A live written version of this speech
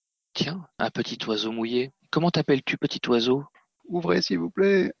Tiens, un petit oiseau mouillé. Comment t'appelles-tu, petit oiseau? Ouvrez, s'il vous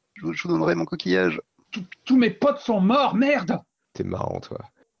plaît. Je vous donnerai mon coquillage. Tous mes potes sont morts, merde! T'es marrant, toi.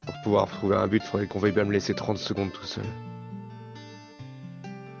 Pour pouvoir trouver un but, faudrait qu'on veuille bien me laisser 30 secondes tout seul.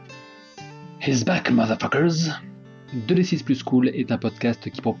 He's back, motherfuckers! 2D6 Plus Cool est un podcast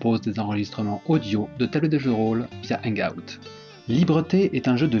qui propose des enregistrements audio de tables de jeux de rôle via Hangout. Libreté est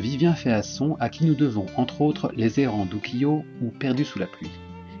un jeu de Vivien Féasson à qui nous devons entre autres Les Errants d'Ukiyo ou Perdus sous la pluie.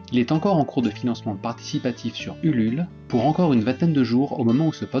 Il est encore en cours de financement participatif sur Ulule pour encore une vingtaine de jours au moment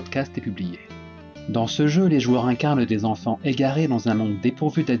où ce podcast est publié. Dans ce jeu, les joueurs incarnent des enfants égarés dans un monde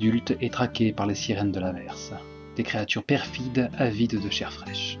dépourvu d'adultes et traqués par les sirènes de l'averse. Des créatures perfides, avides de chair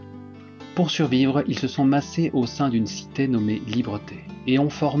fraîche. Pour survivre, ils se sont massés au sein d'une cité nommée Libreté et ont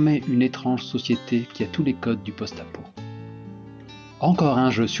formé une étrange société qui a tous les codes du post-apo. Encore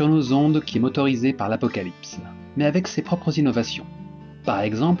un jeu sur nos ondes qui est motorisé par l'apocalypse, mais avec ses propres innovations. Par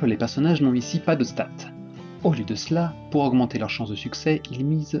exemple, les personnages n'ont ici pas de stats. Au lieu de cela, pour augmenter leurs chances de succès, ils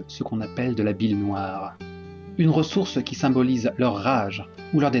misent ce qu'on appelle de la bile noire. Une ressource qui symbolise leur rage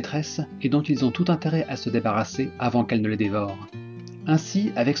ou leur détresse et dont ils ont tout intérêt à se débarrasser avant qu'elle ne les dévore.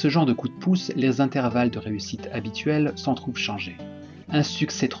 Ainsi, avec ce genre de coup de pouce, les intervalles de réussite habituels s'en trouvent changés. Un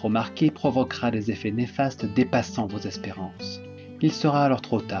succès trop marqué provoquera des effets néfastes dépassant vos espérances. Il sera alors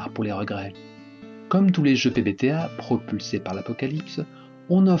trop tard pour les regrets. Comme tous les jeux PBTA propulsés par l'apocalypse,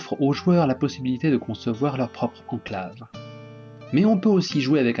 on offre aux joueurs la possibilité de concevoir leur propre enclave. Mais on peut aussi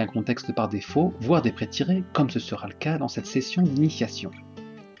jouer avec un contexte par défaut, voire des prétirés, comme ce sera le cas dans cette session d'initiation.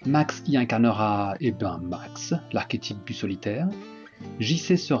 Max y incarnera, Max, l'archétype du solitaire.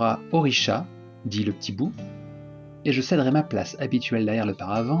 JC sera Orisha, dit le petit bout, et je céderai ma place habituelle derrière le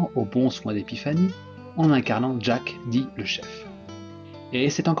paravent au bon soin d'Épiphanie, en incarnant Jack, dit le chef. Et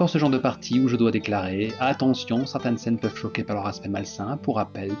c'est encore ce genre de partie où je dois déclarer « Attention, certaines scènes peuvent choquer par leur aspect malsain. Pour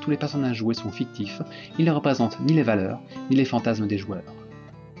rappel, tous les personnages joués sont fictifs, ils ne représentent ni les valeurs, ni les fantasmes des joueurs. »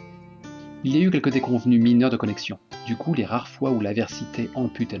 Il y a eu quelques déconvenus mineurs de connexion. Du coup, les rares fois où l'aversité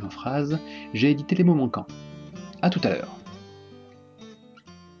amputait nos phrases, j'ai édité les mots manquants. A tout à l'heure.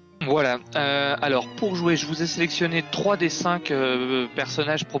 Voilà. Alors, pour jouer, je vous ai sélectionné 3 des 5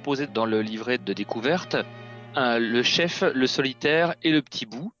 personnages proposés dans le livret de découverte. Le chef, le solitaire et le petit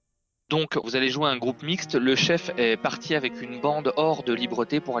bout. Donc, vous allez jouer un groupe mixte. Le chef est parti avec une bande hors de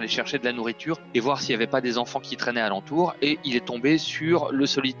Libreté pour aller chercher de la nourriture et voir s'il n'y avait pas des enfants qui traînaient alentour. Et il est tombé sur le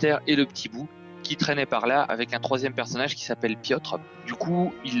solitaire et le petit bout qui traînaient par là avec un troisième personnage qui s'appelle Piotr. Du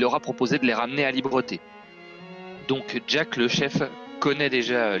coup, il leur a proposé de les ramener à Libreté. Donc, Jack, le chef, connaît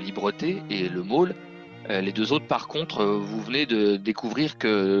déjà Libreté et le môle. Les deux autres, par contre, vous venez de découvrir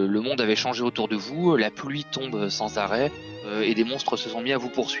que le monde avait changé autour de vous, la pluie tombe sans arrêt et des monstres se sont mis à vous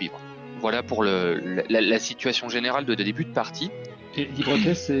poursuivre. Voilà pour la situation générale de début de partie. Et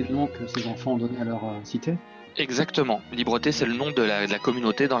Libreté, c'est le nom que ces enfants ont donné à leur cité? Exactement. Libreté, c'est le nom de la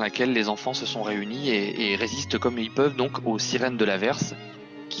communauté dans laquelle les enfants se sont réunis et résistent comme ils peuvent donc aux sirènes de l'averse,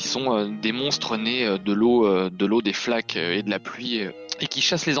 qui sont des monstres nés de l'eau, des flaques et de la pluie, et qui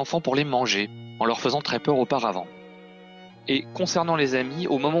chassent les enfants pour les manger, en leur faisant très peur auparavant. Et concernant les amis,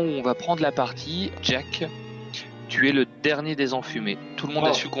 au moment où on va prendre la partie, Jack, tu es le dernier des enfumés. Tout le monde a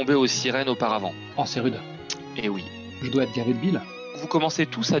Oh. succombé aux sirènes auparavant. Oh, c'est rude. Et oui. Je dois être gavé de bile? Vous commencez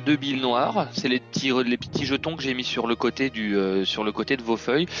tous à 2 billes noires. C'est les petits jetons que j'ai mis sur le côté sur le côté de vos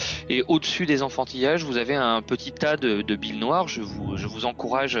feuilles. Et au-dessus des enfantillages, vous avez un petit tas de billes noires. Je vous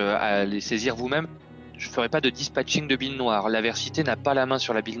encourage à les saisir vous-même. Je ferai pas de dispatching de billes noires. L'aversité n'a pas la main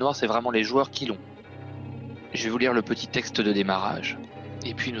sur la bille noire, c'est vraiment les joueurs qui l'ont. Je vais vous lire le petit texte de démarrage.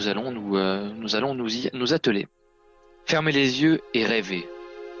 Et puis nous allons nous atteler. Fermez les yeux et rêvez.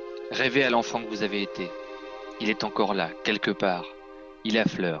 Rêvez à l'enfant que vous avez été. Il est encore là, quelque part. Il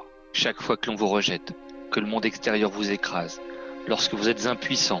affleure, chaque fois que l'on vous rejette, que le monde extérieur vous écrase, lorsque vous êtes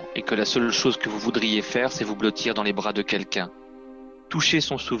impuissant et que la seule chose que vous voudriez faire, c'est vous blottir dans les bras de quelqu'un. Touchez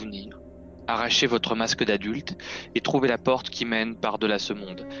son souvenir. Arrachez votre masque d'adulte et trouvez la porte qui mène par-delà ce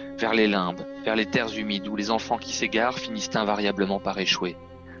monde, vers les limbes, vers les terres humides où les enfants qui s'égarent finissent invariablement par échouer.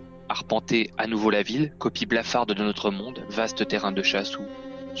 Arpentez à nouveau la ville, copie blafarde de notre monde, vaste terrain de chasse où,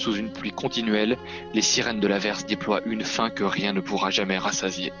 sous une pluie continuelle, les sirènes de l'averse déploient une faim que rien ne pourra jamais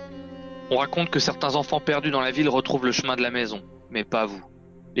rassasier. On raconte que certains enfants perdus dans la ville retrouvent le chemin de la maison, mais pas vous.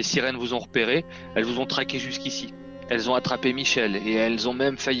 Les sirènes vous ont repéré, elles vous ont traqué jusqu'ici. Elles ont attrapé Michel et elles ont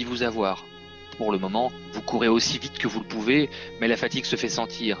même failli vous avoir. Pour le moment, vous courez aussi vite que vous le pouvez, mais la fatigue se fait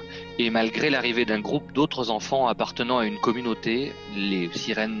sentir. Et malgré l'arrivée d'un groupe d'autres enfants appartenant à une communauté, les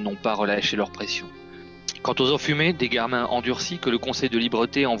sirènes n'ont pas relâché leur pression. Quant aux enfumés, des gamins endurcis que le Conseil de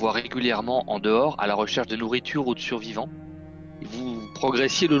Libreté envoie régulièrement en dehors à la recherche de nourriture ou de survivants, Vous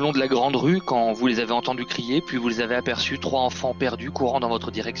progressiez le long de la grande rue quand vous les avez entendus crier, puis vous les avez aperçus, 3 enfants perdus courant dans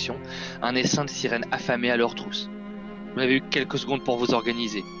votre direction, un essaim de sirènes affamées à leur trousse. Vous avez eu quelques secondes pour vous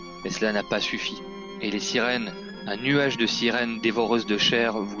organiser, mais cela n'a pas suffi. Et les sirènes, un nuage de sirènes dévoreuses de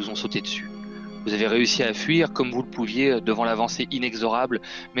chair, vous ont sauté dessus. Vous avez réussi à fuir comme vous le pouviez devant l'avancée inexorable,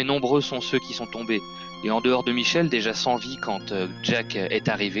 mais nombreux sont ceux qui sont tombés. Et en dehors de Michel, déjà sans vie quand Jack est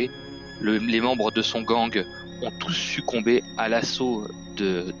arrivé, les membres de son gang ont tous succombé à l'assaut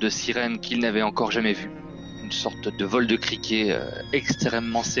de sirènes qu'ils n'avaient encore jamais vues. Une sorte de vol de criquets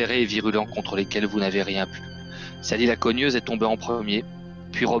extrêmement serré et virulent contre lesquels vous n'avez rien pu. Sally la cogneuse est tombée en premier,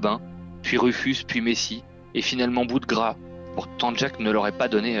 puis Robin, puis Rufus, puis Messi, et finalement Bout de Gras. Pourtant Jack ne l'aurait pas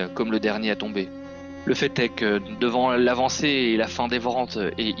donné comme le dernier à tomber. Le fait est que devant l'avancée et la fin dévorante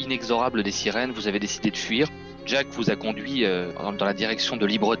et inexorable des sirènes, vous avez décidé de fuir. Jack vous a conduit dans la direction de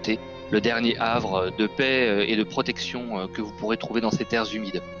Libreté, le dernier havre de paix et de protection que vous pourrez trouver dans ces terres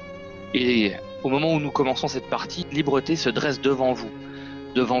humides. Et au moment où nous commençons cette partie, Libreté se dresse devant vous.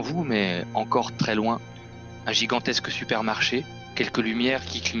 Devant vous, mais encore très loin, un gigantesque supermarché, quelques lumières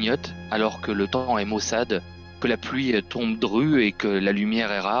qui clignotent alors que le temps est maussade, que la pluie tombe drue et que la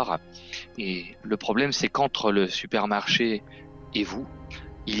lumière est rare. Et le problème, c'est qu'entre le supermarché et vous,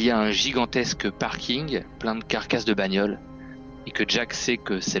 il y a un gigantesque parking plein de carcasses de bagnoles et que Jack sait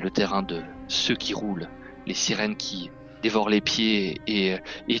que c'est le terrain de ceux qui roulent, les sirènes qui dévorent les pieds et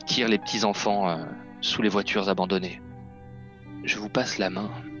tirent les petits enfants sous les voitures abandonnées. Je vous passe la main.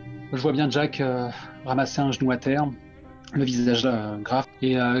 Je vois bien Jack ramasser un genou à terre, le visage grave,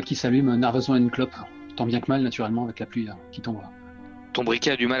 et qui s'allume nerveusement une clope. Tant bien que mal, naturellement, avec la pluie qui tombe. Ton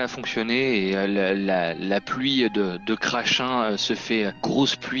briquet a du mal à fonctionner et la pluie de crachin se fait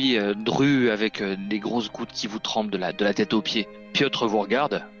grosse pluie drue avec des grosses gouttes qui vous trempent de la tête aux pieds. Piotr vous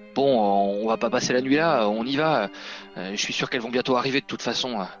regarde. Bon, on va pas passer la nuit là, on y va. Je suis sûr qu'elles vont bientôt arriver de toute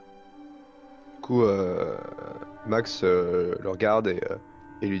façon. Du coup, Max le regarde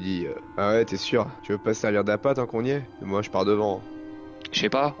et lui dit ah ouais, t'es sûr? Tu veux pas se servir d'appât tant qu'on y est? Moi, je pars devant. Je sais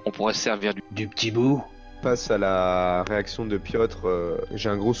pas, on pourrait se servir Du petit bout. Face à la réaction de Piotr, j'ai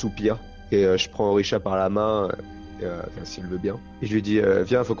un gros soupir et je prends Orisha par la main, enfin, s'il veut bien. Et je lui dis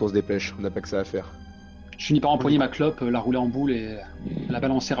viens, faut qu'on se dépêche, on n'a pas que ça à faire. Je finis par empoigner ma clope, la rouler en boule et la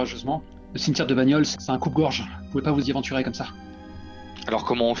balancer rageusement. Le cimetière de Bagnols, c'est un coupe-gorge. Vous pouvez pas vous y aventurer comme ça. Alors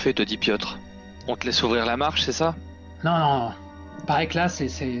comment on fait, te dit Piotr? On te laisse ouvrir la marche, c'est ça? Non, non. Pareil que là, c'est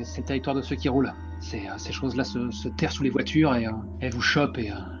le territoire de ceux qui roulent. Ces choses-là se terrent sous les voitures et elles vous chopent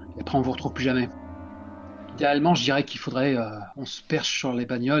et après on vous retrouve plus jamais. Idéalement, je dirais qu'il faudrait on se perche sur les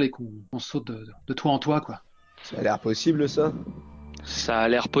bagnoles et qu'on saute de toit en toit, quoi. Ça a l'air possible ça? Ça a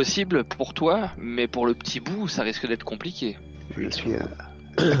l'air possible pour toi, mais pour le petit bout, ça risque d'être compliqué. Je suis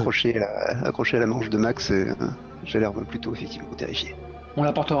accroché à la manche de Max et j'ai l'air plutôt effectivement terrifié. On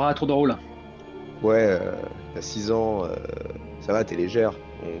la portera à tour de rôle. Ouais, t'as 6 ans, ça va, t'es légère,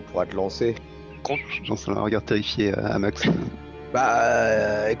 on pourra te lancer. Je lance un regard terrifié à Max.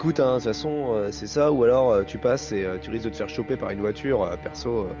 Bah écoute, hein, de toute façon, c'est ça, ou alors tu passes et tu risques de te faire choper par une voiture.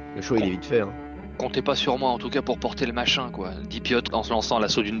 Perso, le show il est vite fait, hein. Comptez pas sur moi, en tout cas pour porter le machin, quoi, dit Piotr en se lançant à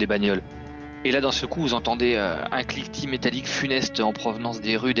l'assaut d'une des bagnoles. Et là, d'un seul coup, vous entendez un cliquetis métallique funeste en provenance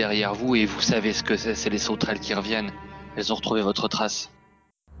des rues derrière vous, et vous savez ce que c'est les sauterelles qui reviennent. Elles ont retrouvé votre trace.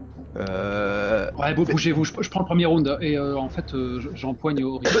 Ouais, bougez-vous, je prends le premier round et en fait, j'empoigne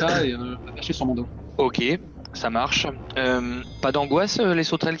Orisha et attaché sur mon dos. Ok, ça marche. Pas d'angoisse, les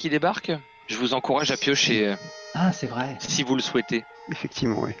sauterelles qui débarquent? Je vous encourage à piocher, Ah, c'est vrai. si vous le souhaitez.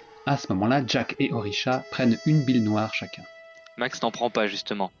 Effectivement, oui. À ce moment-là, Jack et Orisha prennent une bille noire chacun. Max n'en prend pas,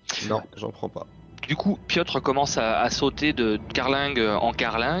 justement. Non, j'en prends pas. Du coup, Piotr commence à sauter de carlingue en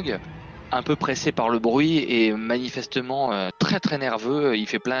carlingue, un peu pressé par le bruit et manifestement très très nerveux. Il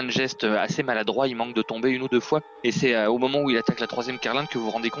fait plein de gestes assez maladroits, il manque de tomber une ou deux fois. Et c'est au moment où il attaque la troisième carlingue que vous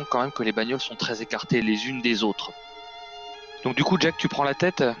vous rendez compte quand même que les bagnoles sont très écartées les unes des autres. Donc du coup, Jack, tu prends la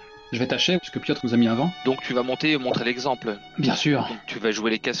tête, Je vais tâcher, puisque Piotr nous a mis avant. donc tu vas monter et montrer l'exemple. Bien sûr. Donc tu vas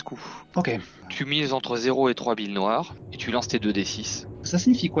jouer les casse-coups. Ok. Tu mises entre 0 et 3 billes noires et tu lances tes 2d6. Ça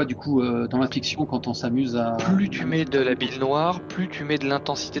signifie quoi, du coup, dans la fiction, quand on s'amuse à... Plus tu mets de la bille noire, plus tu mets de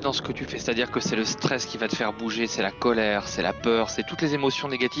l'intensité dans ce que tu fais. C'est-à-dire que c'est le stress qui va te faire bouger, c'est la colère, c'est la peur, c'est toutes les émotions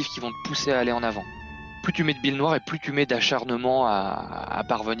négatives qui vont te pousser à aller en avant. Plus tu mets de bille noire et plus tu mets d'acharnement à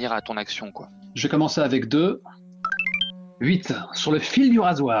parvenir à ton action, quoi. Je vais commencer avec 2. 8, sur le fil du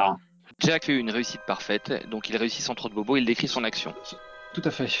rasoir. Jack fait une réussite parfaite, donc il réussit sans trop de bobo, il décrit son action. Tout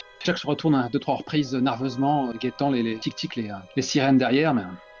à fait. Jack se retourne à 2-3 reprises nerveusement, guettant les tic-tic, les sirènes derrière, mais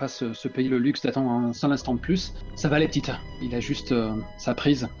pas se payer le luxe d'attendre un seul instant de plus. Ça va aller, petite. Il a juste sa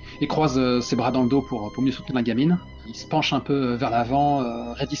prise et croise ses bras dans le dos pour mieux soutenir la gamine. Il se penche un peu vers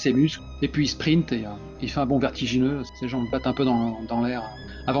l'avant, raidit ses muscles, et puis il sprint et il fait un bond vertigineux. Ses jambes battent un peu dans l'air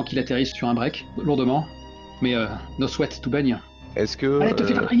avant qu'il atterrisse sur un break, lourdement. Mais no sweat to baigne. Est-ce que, Allez, te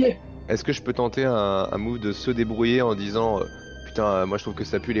fais quadriller. est-ce que je peux tenter un move de se débrouiller en disant putain, moi je trouve que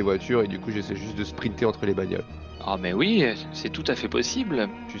ça pue les voitures et du coup j'essaie juste de sprinter entre les bagnoles. Ah mais oui, c'est tout à fait possible.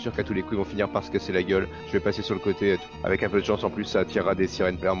 Je suis sûr qu'à tous les coups ils vont finir par se casser la gueule. Je vais passer sur le côté et tout. Avec un peu de chance en plus ça attirera des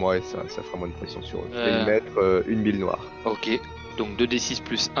sirènes vers moi et ça fera moins de pression sur eux. Je vais y mettre une bille noire. Ok, donc 2d6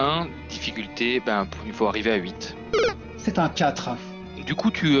 plus 1, difficulté, il faut arriver à 8. C'est un 4. Du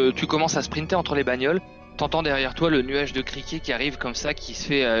coup, tu commences à sprinter entre les bagnoles. T'entends derrière toi le nuage de criquet qui arrive comme ça, qui se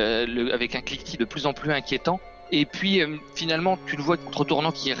fait avec un cliquetis de plus en plus inquiétant. Et puis finalement, tu le vois contre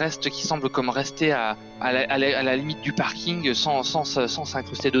tournant qui semble comme rester à la limite du parking sans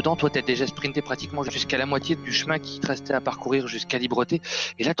s'incruster dedans. Toi, t'as déjà sprinté pratiquement jusqu'à la moitié du chemin qui te restait à parcourir jusqu'à Libreté.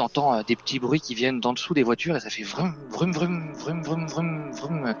 Et là, t'entends des petits bruits qui viennent d'en dessous des voitures et ça fait vrum, vrum, vrum, vrum, vrum, vrum,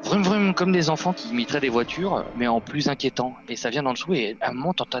 vrum, vrum, vrum, comme des enfants qui imiteraient des voitures, mais en plus inquiétant. Et ça vient d'en dessous et à un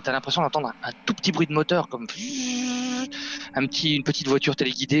moment, t'as l'impression d'entendre un tout petit bruit de moteur, comme une petite voiture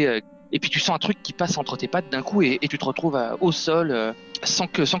téléguidée. Et puis tu sens un truc qui passe entre tes pattes d'un coup et tu te retrouves au sol sans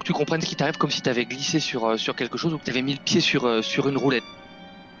que tu comprennes ce qui t'arrive, comme si tu avais glissé sur quelque chose ou que tu avais mis le pied sur une roulette.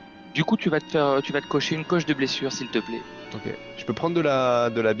 Du coup, tu vas te cocher une coche de blessure, s'il te plaît. Ok. Je peux prendre de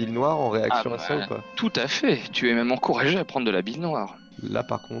la bille noire en réaction à ça ou pas? Tout à fait. Tu es même encouragé à prendre de la bile noire. Là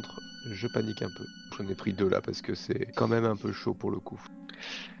par contre, je panique un peu. J'en ai pris 2 là parce que c'est quand même un peu chaud pour le coup.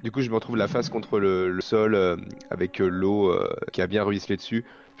 Du coup, je me retrouve la face contre le sol avec l'eau qui a bien ruisselé dessus.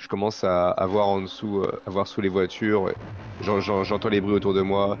 Je commence à voir en dessous, à voir sous les voitures. Ouais. J'entends les bruits autour de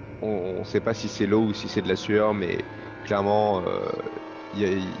moi. On ne sait pas si c'est l'eau ou si c'est de la sueur, mais clairement, il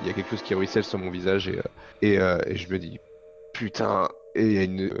y a quelque chose qui ruisselle sur mon visage et je me dis putain. Et il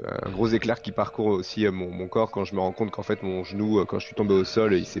y a un gros éclair qui parcourt aussi mon corps quand je me rends compte qu'en fait mon genou, quand je suis tombé au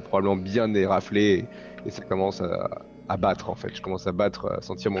sol, il s'est probablement bien éraflé et ça commence à battre en fait. Je commence à battre, à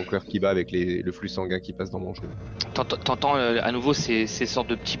sentir mon cœur qui bat avec le flux sanguin qui passe dans mon genou. T'entends à nouveau ces sortes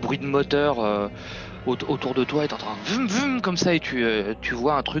de petits bruits de moteur autour de toi et t'entends un vum vum comme ça et tu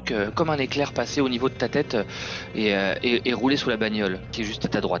vois un truc comme un éclair passer au niveau de ta tête et rouler sous la bagnole qui est juste à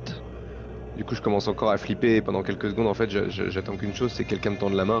ta droite. Du coup, je commence encore à flipper et pendant quelques secondes, en fait, j'attends qu'une chose, c'est que quelqu'un me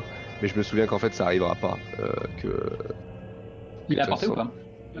tende la main, mais je me souviens qu'en fait, ça arrivera pas. Il de a toute apporté ou façon-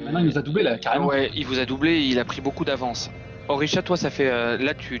 pas? Maintenant, il nous a doublé là, carrément. Ouais, il vous a doublé, il a pris beaucoup d'avance. Orisha, toi, ça fait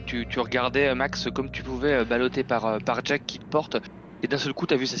là tu regardais Max comme tu pouvais ballotté par Jack qui te porte et d'un seul coup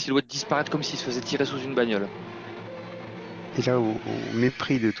t'as vu sa silhouette disparaître comme s'il se faisait tirer sous une bagnole. Et là, au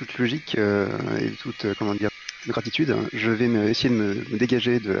mépris de toute logique et de toute, comment dire, gratitude, je vais essayer de me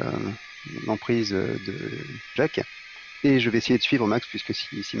dégager de l'emprise de Jack. Et je vais essayer de suivre Max, puisque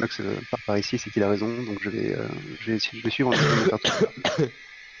si Max part par ici, c'est qu'il a raison. Donc je vais suivre en essayant de faire tout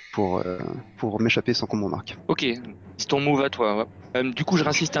pour m'échapper sans qu'on me remarque. Ok, c'est ton move à toi. Ouais. Du coup, je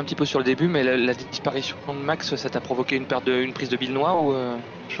réinsiste un petit peu sur le début, mais la disparition de Max, ça t'a provoqué une prise de bile noire ou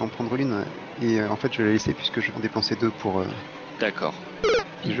Je vais en prendre une, et en fait, je vais la laisser puisque je vais en dépenser deux pour. D'accord.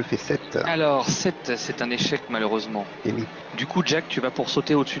 Et je fais 7. Alors, 7, c'est un échec malheureusement. Et oui. Du coup, Jack, tu vas pour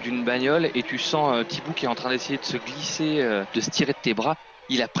sauter au-dessus d'une bagnole et tu sens Thibaut qui est en train d'essayer de se glisser, de se tirer de tes bras.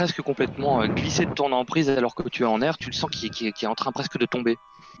 Il a presque complètement glissé de ton emprise alors que tu es en air. Tu le sens qui est en train presque de tomber.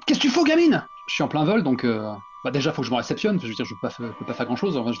 Qu'est-ce que tu fais, gamine? Je suis en plein vol, donc déjà, faut que je me réceptionne. Je veux dire, je peux pas faire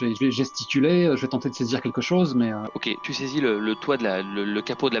grand-chose. Enfin, je vais gesticuler, je vais tenter de saisir quelque chose, mais Ok, tu saisis le toit le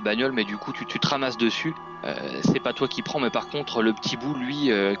capot de la bagnole, mais du coup, tu te ramasses dessus. C'est pas toi qui prends, mais par contre, le petit bout,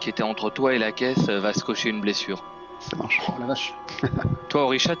 lui, qui était entre toi et la caisse, va se cocher une blessure. Ça marche. oh la vache. Toi,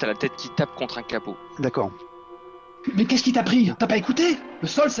 Orisha, t'as la tête qui tape contre un capot. D'accord. Mais qu'est-ce qui t'a pris? T'as pas écouté? Le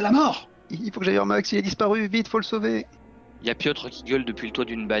sol, c'est la mort! Il faut que j'aille voir Max, il a disparu, vite, faut le sauver. Il y a Piotr qui gueule depuis le toit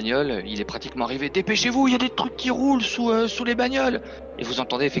d'une bagnole. Il est pratiquement arrivé. Dépêchez-vous, il y a des trucs qui roulent sous les bagnoles. Et vous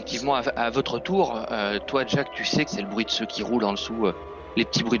entendez effectivement à votre tour, toi, Jack, tu sais que c'est le bruit de ceux qui roulent en dessous. Les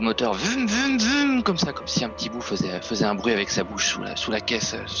petits bruits de moteur, vum, vum, vum, comme ça, comme si un petit bout faisait un bruit avec sa bouche sous la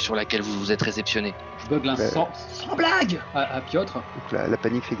caisse sur laquelle vous vous êtes réceptionné. Je bugle un Euh, sans blague à Piotr. Donc la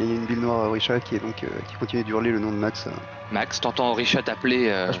panique fait gagner une bille noire à Orisha qui continue d'hurler le nom de Max. Max, t'entends Richard t'appeler.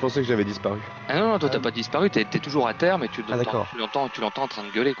 Ah, je pensais que j'avais disparu. Ah non, non, toi t'as Euh, pas disparu, t'es toujours à terre, mais Ah, d'accord. tu l'entends en train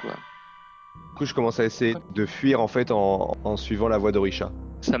de gueuler, quoi. Du coup, je commence à essayer de fuir en fait en suivant la voie d'Orisha.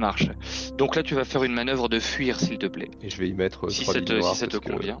 Ça marche. Donc là, tu vas faire une manœuvre de fuir, s'il te plaît. Et je vais y mettre Si 3 ça billes si noires ça te parce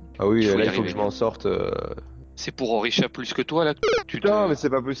que. convient. Ah oui, Il faut là, y il faut que arriver. je m'en sorte. C'est pour Orisha plus que toi, là. Putain, mais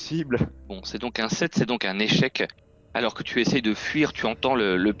c'est pas possible. Bon, c'est donc un 7, c'est donc un échec. Alors que tu essayes de fuir, tu entends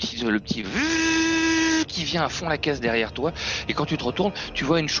le petit qui vient à fond la caisse derrière toi. Et quand tu te retournes, tu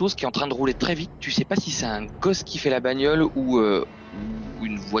vois une chose qui est en train de rouler très vite. Tu sais pas si c'est un gosse qui fait la bagnole ou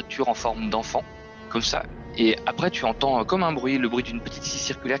une voiture en forme d'enfant, comme ça. Et après, tu entends comme un bruit, le bruit d'une petite scie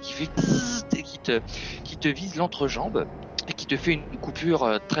circulaire qui fait et qui te vise l'entrejambe et qui te fait une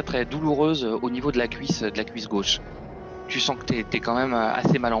coupure très très douloureuse au niveau de la cuisse gauche. Tu sens que t'es quand même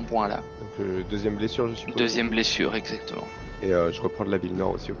assez mal en point là. Donc, deuxième blessure, je suppose. Deuxième blessure, exactement. Et je reprends de la ville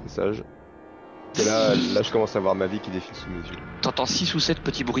nord aussi au passage. Et là, je commence à voir ma vie qui défile sous mes yeux. T'entends 6 ou 7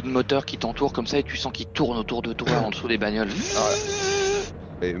 petits bruits de moteur qui t'entourent comme ça et tu sens qu'ils tournent autour de toi en dessous des bagnoles.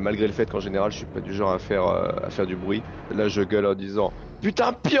 Et malgré le fait qu'en général, je suis pas du genre à faire du bruit, là, je gueule en disant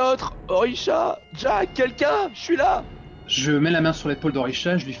Putain, Piotr, Orisha, Jack, quelqu'un, je suis là! Je mets la main sur l'épaule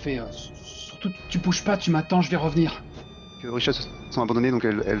d'Orisha, je lui fais surtout, tu bouges pas, tu m'attends, je vais revenir. Que Richard se sont abandonnés, donc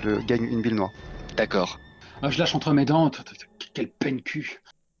elle gagne une ville noire. D'accord. Je lâche entre mes dents, quelle peine cul.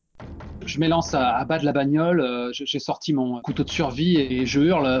 Je m'élance à bas de la bagnole, j'ai sorti mon couteau de survie et je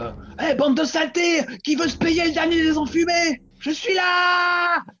hurle Hey, bande de saletés! Qui veut se payer le dernier des enfumés? Je suis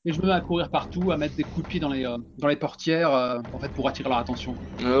là! Et je me mets à courir partout, à mettre des coups de pied dans les portières, en fait, pour attirer leur attention, quoi.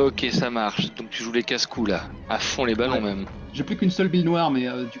 Ok, ça marche. Donc tu joues les casse-coups là. À fond les ballons Ouais. même. J'ai plus qu'une seule bille noire, mais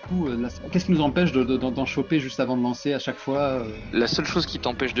du coup, qu'est-ce qui nous empêche d'en choper juste avant de lancer à chaque fois? La seule chose qui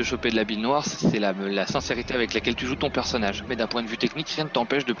t'empêche de choper de la bille noire, c'est la sincérité avec laquelle tu joues ton personnage. Mais d'un point de vue technique, rien ne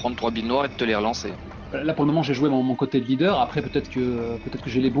t'empêche de prendre 3 billes noires et de te les relancer. Là, pour le moment, j'ai joué mon côté de leader. Après, peut-être que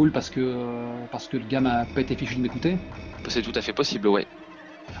j'ai les boules parce que le gars m'a pas été fichu de m'écouter. C'est tout à fait possible, ouais.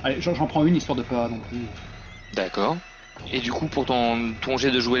 Allez, j'en prends une histoire de pas non plus. D'accord. Et du coup, pour ton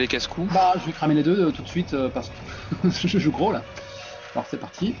jet de jouer les casse-coups, Bah, je vais cramer les deux tout de suite parce que je joue gros là. Alors, c'est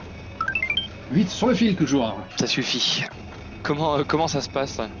parti. 8 sur le fil toujours. ça suffit. Comment ça se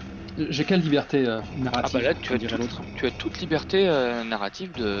passe? J'ai quelle liberté Ah bah narrative, là, comme dirait l'autre. tu as toute liberté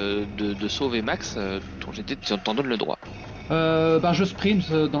narrative de sauver Max. Ton GT t'en donne le droit. Ben, je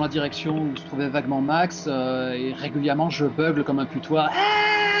sprint dans la direction où se trouvait vaguement Max et régulièrement je bugle comme un putois.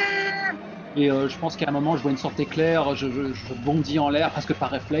 Et je pense qu'à un moment je vois une sorte d'éclair, je bondis en l'air presque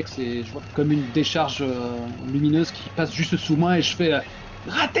par réflexe et je vois comme une décharge lumineuse qui passe juste sous moi et je fais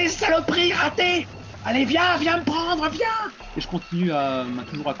raté saloperie, raté! Allez viens me prendre, viens! Et je continue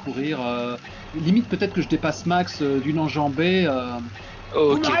toujours à courir. Limite peut-être que je dépasse Max d'une enjambée.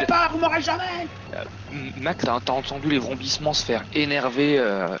 Vous Ok, m'aurez pas, vous m'aurez jamais! Max, t'as entendu les vrombissements se faire énerver,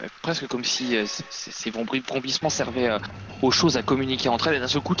 presque comme si ces vrombissements servaient aux choses à communiquer entre elles. Et d'un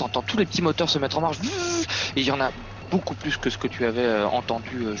seul coup, t'entends tous les petits moteurs se mettre en marche. Et il y en a beaucoup plus que ce que tu avais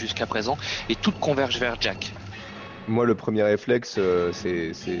entendu jusqu'à présent. Et toutes convergent vers Jack. Moi, le premier réflexe,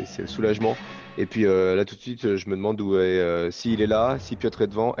 c'est le soulagement. Et puis là, tout de suite, je me demande où est, s'il est là, si Piotr est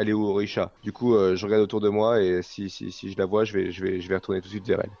devant, elle est où Orisha? Du coup, je regarde autour de moi et si je la vois, je vais retourner tout de suite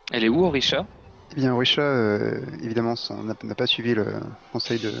vers elle. Elle est où, Orisha? Eh bien, Richard, évidemment, n'a pas suivi le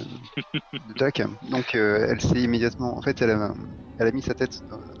conseil de Jack, donc elle s'est immédiatement, en fait, elle a mis sa tête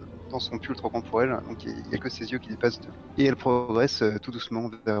dans son pull trop grand pour elle, donc il y a que ses yeux qui dépassent, et elle progresse tout doucement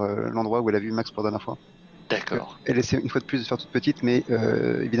vers l'endroit où elle a vu Max pour la dernière fois. D'accord. Elle essaie une fois de plus de faire toute petite, mais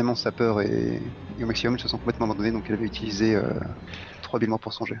évidemment sa peur est au maximum, elle se sent complètement abandonnée, donc elle avait utilisé 3 billes morts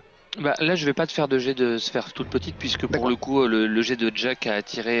pour son jet. Bah, là, je vais pas te faire de jet de sphère toute petite, puisque pour D'accord. le coup, le jet de Jack a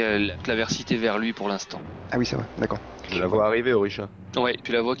attiré l'aversité vers lui pour l'instant. Ah oui, c'est vrai, d'accord. Je la vois arriver, Orisha. Ouais,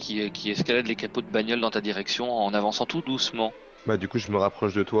 tu la vois qui escalade les capots de bagnole dans ta direction en avançant tout doucement. Bah, du coup, je me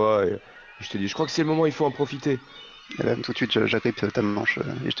rapproche de toi et je te dis, je crois que c'est le moment, il faut en profiter. Et là, tout de suite, j'agrippe ta manche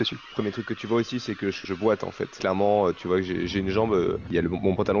et je te suis. Premier truc que tu vois aussi, c'est que je boite en fait. Clairement, tu vois que j'ai une jambe, il y a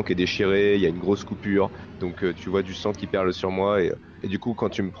mon pantalon qui est déchiré, il y a une grosse coupure, donc tu vois du sang qui perle sur moi et du coup quand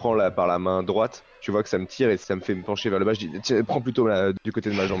tu me prends là par la main droite, tu vois que ça me tire et ça me fait me pencher vers le bas. Je dis tiens, prends plutôt du côté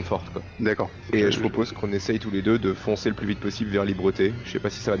de ma jambe forte quoi. D'accord. Et je propose qu'on essaye tous les deux de foncer le plus vite possible vers Libreté. Je sais pas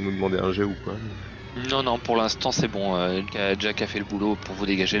si ça va nous demander un jet ou quoi. Non, non, pour l'instant, c'est bon. Jack a fait le boulot pour vous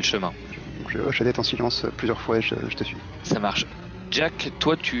dégager le chemin. Donc, je hoche la tête en silence plusieurs fois et je te suis. Ça marche. Jack,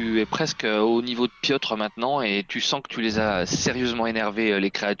 toi, tu es presque au niveau de Piotr maintenant et tu sens que tu les as sérieusement énervés,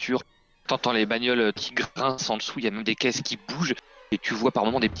 les créatures. T'entends les bagnoles qui grincent en dessous, il y a même des caisses qui bougent et tu vois par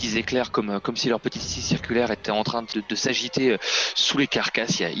moments des petits éclairs comme si leur petite scie circulaire était en train de s'agiter sous les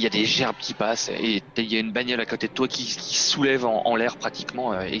carcasses. Il y a des gerbes qui passent et il y a une bagnole à côté de toi qui se soulève en l'air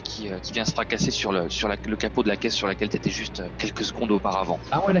pratiquement et qui vient se fracasser le capot de la caisse sur laquelle tu étais juste quelques secondes auparavant.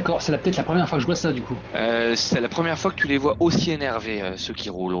 Ah ouais, d'accord, c'est peut-être la première fois que je vois ça du coup. C'est la première fois que tu les vois aussi énervés, ceux qui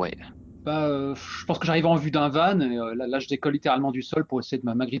roulent, ouais. Bah, je pense que j'arrive en vue d'un van et là, je décolle littéralement du sol pour essayer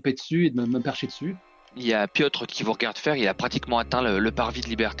de m'agripper dessus et de me percher dessus. Il y a Piotr qui vous regarde faire, il a pratiquement atteint le parvis de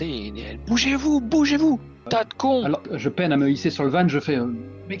liberté et il dit bougez-vous, bougez-vous! tas de con. Alors je peine à me hisser sur le van, je fais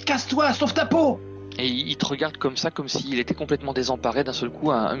mais casse-toi, sauve ta peau. Et il te regarde comme ça, comme s'il était complètement désemparé d'un seul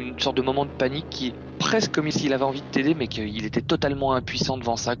coup, une sorte de moment de panique qui presque comme s'il avait envie de t'aider, mais qu'il était totalement impuissant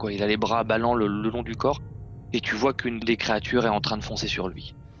devant ça, quoi. Il a les bras ballants le long du corps, et tu vois qu'une des créatures est en train de foncer sur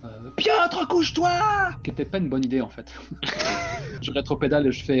lui. Piotr, couche-toi. Qui était pas une bonne idée en fait. Je rétropédale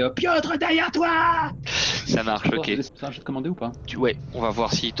et je fais Piotr, derrière toi. Ça marche, ok. C'est un jet de commandé ou pas? Ouais, on va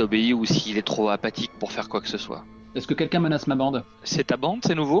voir s'il t'obéit ou s'il est trop apathique pour faire quoi que ce soit. Est-ce que quelqu'un menace ma bande? C'est ta bande,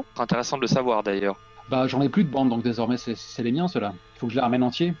 c'est nouveau? Intéressant de le savoir d'ailleurs. Bah j'en ai plus de bande donc désormais c'est les miens ceux-là. Il faut que je les ramène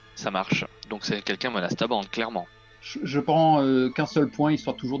entiers. Ça marche. Donc c'est quelqu'un menace ta bande, clairement. Je prends qu'un seul point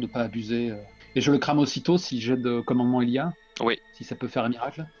histoire toujours de pas abuser. Et je le crame aussitôt si j'ai de commandement il y a. Oui. Si ça peut faire un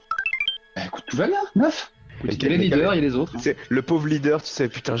miracle. Bah écoute, tout va bien, 9. Et Il y a les leaders, il y a les autres. C'est le pauvre leader, tu sais,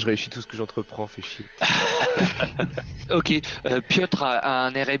 putain, je réussis tout ce que j'entreprends, fais chier. Ok, Piotr a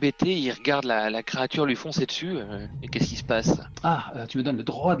un air hébété, il regarde la créature lui foncer dessus, et qu'est-ce qui se passe? Ah, tu me donnes le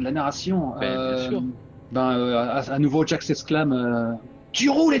droit de la narration. Ben, bien sûr. À nouveau, Jack s'exclame tu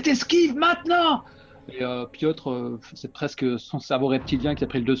roules et t'esquives maintenant. Et Piotr, c'est presque son cerveau reptilien qui a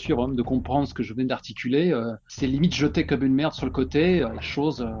pris le dessus avant même de comprendre ce que je venais d'articuler. C'est limite jeté comme une merde sur le côté. La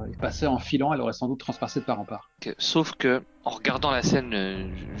chose est passée en filant, elle aurait sans doute transpercé de part en part. Sauf que, en regardant la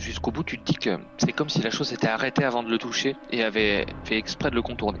scène jusqu'au bout, tu te dis que c'est comme si la chose s'était arrêtée avant de le toucher et avait fait exprès de le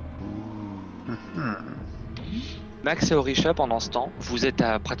contourner. Max et Orisha, pendant ce temps, vous êtes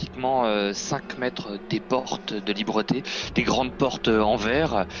à pratiquement 5 mètres des portes de Libreté, des grandes portes en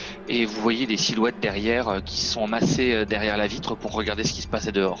verre, et vous voyez des silhouettes derrière qui se sont massées derrière la vitre pour regarder ce qui se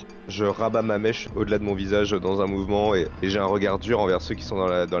passait dehors. Je rabats ma mèche au-delà de mon visage dans un mouvement et j'ai un regard dur envers ceux qui sont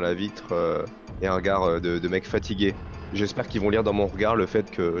dans la vitre et un regard de mec fatigué. J'espère qu'ils vont lire dans mon regard le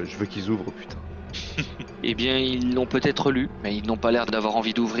fait que je veux qu'ils ouvrent, putain. Eh bien, ils l'ont peut-être lu, mais ils n'ont pas l'air d'avoir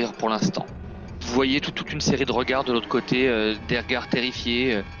envie d'ouvrir pour l'instant. Vous voyez toute une série de regards de l'autre côté, des regards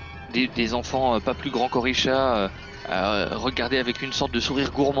terrifiés, des enfants pas plus grands qu'Orisha, regarder avec une sorte de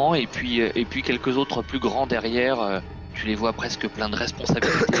sourire gourmand, et puis quelques autres plus grands derrière. Tu les vois presque pleins de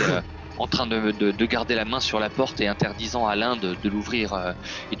responsabilités, en train de garder la main sur la porte et interdisant à l'un de l'ouvrir.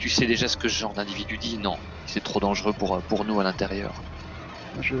 Et tu sais déjà ce que ce genre d'individu dit. Non, c'est trop dangereux pour nous à l'intérieur.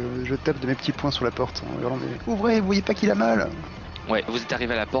 Je tape de mes petits poings sur la porte en hurlant mais ouvrez, vous voyez pas qu'il a mal? Ouais, vous êtes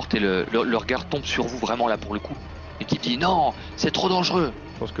arrivé à la porte et le regard tombe sur vous vraiment là pour le coup. Et qui dit non, c'est trop dangereux.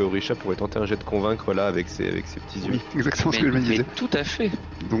 Je pense que Orisha pourrait tenter un jet de convaincre là avec ses petits yeux. Oui, exactement ce que je me Mais disais. tout à fait.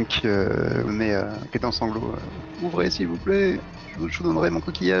 Donc, mais est en sanglots. Ouvrez s'il vous plaît, je vous donnerai mon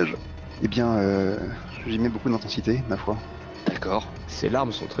coquillage. Eh bien, j'y mets beaucoup d'intensité, ma foi. D'accord. Ses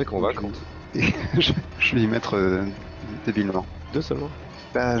larmes sont très convaincantes. Et je vais y mettre débilement. 2 seulement.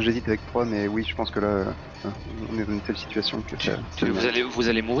 Bah, j'hésite avec 3, mais oui, je pense que là, on est dans une telle situation que ça le mérite. Vous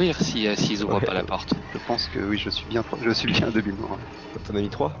allez mourir si s'ils ouvrent Ouais. pas la porte. Je pense que oui, je suis bien débilement. T'en as mis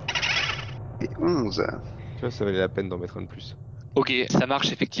 3? Et 11. Tu vois, ça valait la peine d'en mettre un de plus. Ok, ça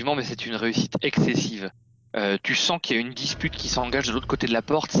marche effectivement, mais c'est une réussite excessive. Tu sens qu'il y a une dispute qui s'engage de l'autre côté de la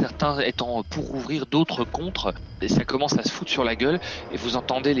porte, certains étant pour ouvrir, d'autres contre, et ça commence à se foutre sur la gueule, et vous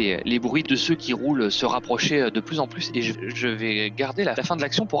entendez les bruits de ceux qui roulent se rapprocher de plus en plus, et je vais garder la fin de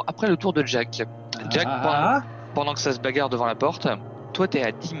l'action pour après le tour de Jack. Jack, pendant que ça se bagarre devant la porte, toi t'es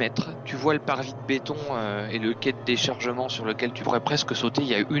à 10 mètres, tu vois le parvis de béton et le quai de déchargement sur lequel tu pourrais presque sauter, il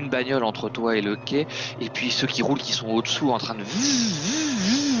y a une bagnole entre toi et le quai, et puis ceux qui roulent qui sont au-dessous en train de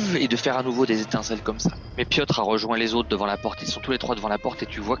et de faire à nouveau des étincelles comme ça. Mais Piotr a rejoint les autres devant la porte, ils sont tous les trois devant la porte et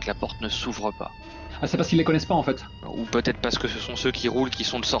tu vois que la porte ne s'ouvre pas. Ah, c'est parce qu'ils les connaissent pas en fait. Ou peut-être parce que ce sont ceux qui roulent qui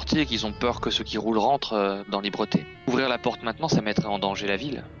sont de sortie et qu'ils ont peur que ceux qui roulent rentrent dans Libreté. Ouvrir la porte maintenant, ça mettrait en danger la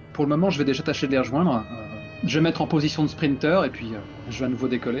ville. Pour le moment, je vais déjà tâcher de les rejoindre. Je vais mettre en position de sprinter et puis je vais à nouveau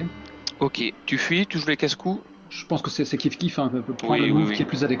décoller. Ok, tu fuis, tu joues les casse-coups. Je pense que c'est kiff-kiff, hein, prendre Oui, le oui, move oui. qui est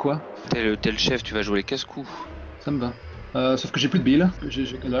plus adéquat. T'es le chef, tu vas jouer les casse-coups. Ça me va. Sauf que j'ai plus de billes, j'ai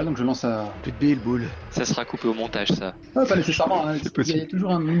que dalle, donc je lance à... Plus de billes, boule. Ça sera coupé au montage, ça. Ah, pas nécessairement, hein. C'est Il y a possible.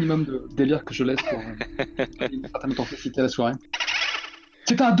 toujours un minimum de délire que je laisse pour donner une certaine authenticité à la soirée.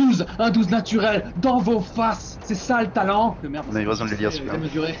 C'est un 12 naturel, dans vos faces. C'est ça le talent. Que merde, On a eu raison de le dire, celui-là.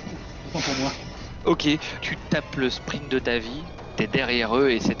 démesuré. Autant pour moi. Ok, tu tapes le sprint de ta vie, t'es derrière eux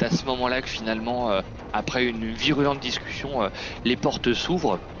et c'est à ce moment-là que finalement, après une virulente discussion, les portes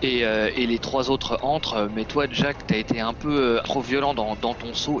s'ouvrent et les trois autres entrent. Mais toi, Jack, t'as été un peu trop violent dans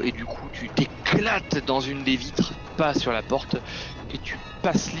ton saut et du coup, tu t'éclates dans une des vitres, pas sur la porte, et tu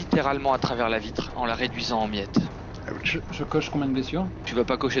passes littéralement à travers la vitre en la réduisant en miettes. Je coche combien de blessures? Tu vas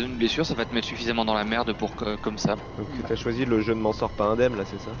pas cocher d'une blessure, ça va te mettre suffisamment dans la merde pour que, comme ça. Donc t'as choisi le jeu ne m'en sort pas indemne là,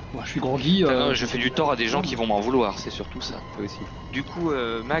 c'est ça? Moi, je suis groggy. Non, je fais du tort à des gens qui vont m'en vouloir, c'est surtout ça. Toi aussi. Du coup,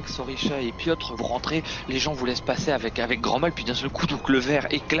 Max, Orisha et Piotr, vous rentrez, les gens vous laissent passer avec grand mal, puis d'un seul coup, donc le verre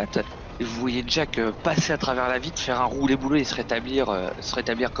éclate, et vous voyez Jack passer à travers la vitre, faire un roulé-boulé et se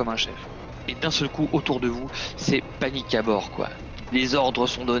rétablir comme un chef. Et d'un seul coup, autour de vous, c'est panique à bord, quoi. Les ordres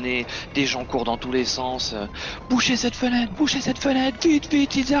sont donnés, des gens courent dans tous les sens. Bouchez cette fenêtre, vite,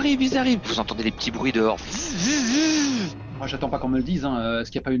 vite, ils arrivent. Vous entendez les petits bruits dehors. Moi, j'attends pas qu'on me le dise. Est-ce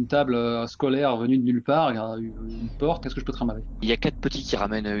qu'il n'y a pas une table scolaire venue de nulle part, une porte? Qu'est-ce que je peux trimballer? Il y a 4 petits qui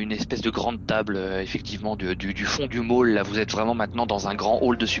ramènent une espèce de grande table, effectivement, du fond du mall. Là, vous êtes vraiment maintenant dans un grand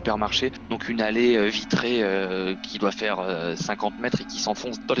hall de supermarché. Donc une allée vitrée qui doit faire 50 mètres et qui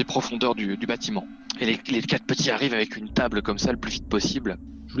s'enfonce dans les profondeurs du bâtiment. Et les 4 petits arrivent avec une table comme ça le plus vite possible.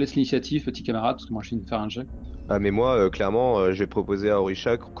 Je vous laisse l'initiative, petit camarade, parce que moi, je viens de faire un jet. Ah mais moi, clairement, je vais proposer à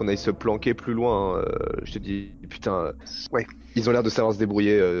Orisha qu'on aille se planquer plus loin. Hein. Je te dis, putain, Ouais, ils ont l'air de savoir se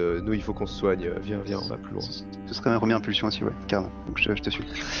débrouiller. Nous, il faut qu'on se soigne. Viens, on va plus loin. ce serait ma première impulsion aussi, ouais, carrément. Donc je te suis.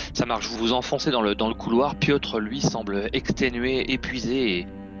 Ça marche, vous vous enfoncez dans le couloir. Piotr, lui, semble exténué, épuisé et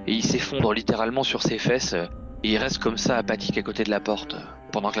il s'effondre littéralement sur ses fesses. Et il reste comme ça, apathique à côté de la porte,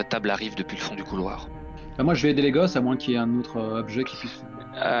 pendant que la table arrive depuis le fond du couloir. Bah, moi, je vais aider les gosses, à moins qu'il y ait un autre objet qui puisse.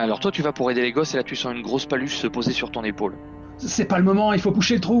 Alors toi, tu vas pour aider les gosses et là, tu sens une grosse paluche se poser sur ton épaule. C'est pas le moment, il faut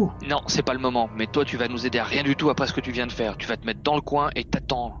boucher le trou! Non, c'est pas le moment, mais toi, tu vas nous aider à rien du tout après ce que tu viens de faire. Tu vas te mettre dans le coin et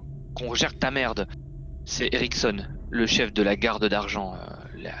t'attends qu'on gère ta merde. C'est Erickson, le chef de la garde d'argent,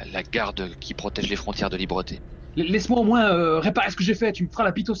 la garde qui protège les frontières de Libreté. Laisse-moi au moins réparer ce que j'ai fait, tu me feras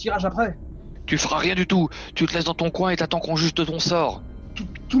la pite au cirage après! Tu feras rien du tout. Tu te laisses dans ton coin et t'attends qu'on juge de ton sort.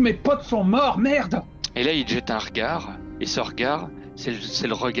 Tous mes potes sont morts, merde! Et là, il jette un regard, et ce regard, c'est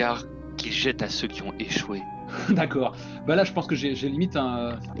le regard qu'il jette à ceux qui ont échoué. D'accord. Bah là, je pense que j'ai limite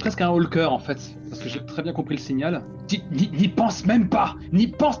presque un Hulker en fait, parce que j'ai très bien compris le signal. N'y pense même pas, n'y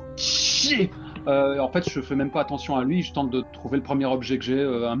pense chier. En fait, je fais même pas attention à lui. Je tente de trouver le premier objet que j'ai,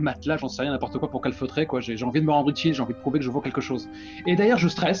 un matelas, j'en sais rien, n'importe quoi pour calfeutrer quoi. J'ai envie de me rendre utile, j'ai envie de prouver que je vaux quelque chose. Et d'ailleurs, je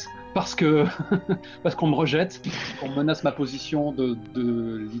stresse parce que parce qu'on me rejette, qu'on menace ma position de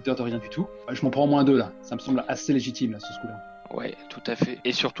leader de rien du tout. Je m'en prends au moins deux là. Ça me semble assez légitime là, ce coup-là. Ouais, tout à fait.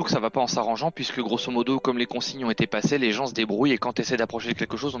 Et surtout que ça va pas en s'arrangeant, puisque grosso modo, comme les consignes ont été passées, les gens se débrouillent et quand tu essaies d'approcher de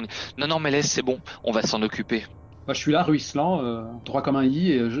quelque chose, on dit non, mais laisse, c'est bon, on va s'en occuper. Bah, je suis là, ruisselant, droit comme un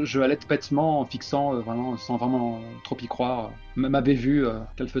i, et je halète bêtement en fixant, vraiment, sans vraiment trop y croire, ma bévue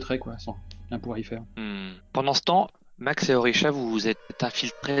calfeutrée, quoi, sans rien pouvoir y faire. Pendant ce temps, Max et Orisha, vous vous êtes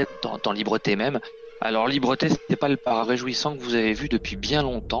infiltrés dans Libreté même. Alors Libreté, c'était pas le pas réjouissant que vous avez vu depuis bien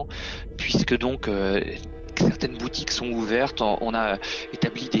longtemps, puisque donc certaines boutiques sont ouvertes, on a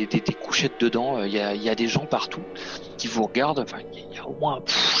établi des couchettes dedans, il y a des gens partout qui vous regardent, enfin il y a au moins,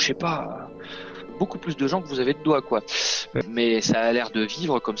 je sais pas, beaucoup plus de gens que vous avez de doigts, quoi. Ouais. Mais ça a l'air de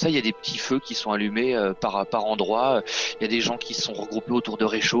vivre comme ça. Il y a des petits feux qui sont allumés par endroits. Il y a des gens qui sont regroupés autour de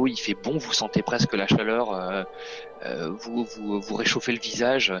réchauds. Il fait bon, vous sentez presque la chaleur. Vous réchauffez le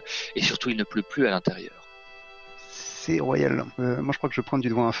visage et surtout il ne pleut plus à l'intérieur. C'est royal. Moi, je crois que je pointe du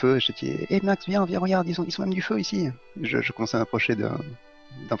doigt un feu et je dis hé Max, viens, regarde, ils sont même du feu ici. Je commence à m'approcher d'un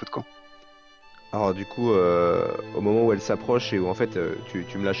feu de camp. Alors du coup, au moment où elle s'approche et où en fait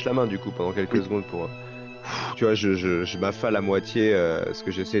tu me lâches la main du coup pendant quelques Oui. secondes pour... tu vois, je m'affale à moitié parce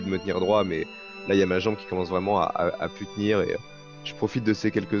que j'essaie de me tenir droit, mais là il y a ma jambe qui commence vraiment à plus tenir et je profite de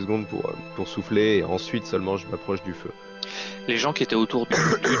ces quelques secondes pour souffler et ensuite seulement je m'approche du feu. Les gens qui étaient autour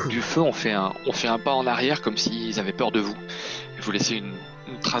du feu ont fait un pas en arrière comme s'ils avaient peur de vous. Et vous laissez une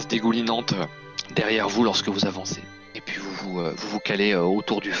trace dégoulinante derrière vous lorsque vous avancez. Et puis vous calez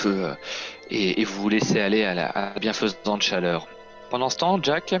autour du feu et vous vous laissez aller à la bienfaisante chaleur. Pendant ce temps,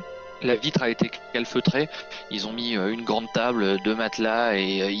 Jack, la vitre a été calfeutrée. Ils ont mis une grande table, 2 matelas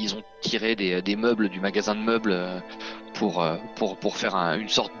et ils ont tiré des meubles du magasin de meubles pour faire une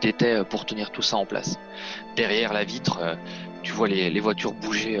sorte d'étai pour tenir tout ça en place. Derrière la vitre, tu vois les voitures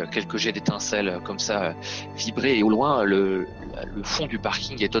bouger, quelques jets d'étincelles comme ça vibrer et au loin le fond du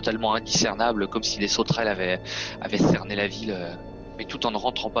parking est totalement indiscernable comme si des sauterelles avaient cerné la ville mais tout en ne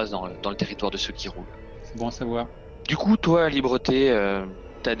rentrant pas dans le territoire de ceux qui roulent. C'est bon à savoir. Du coup, toi, Libreté,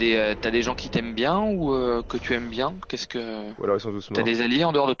 t'as des gens qui t'aiment bien ou que tu aimes bien? Ou alors ils sont tous T'as morts. des alliés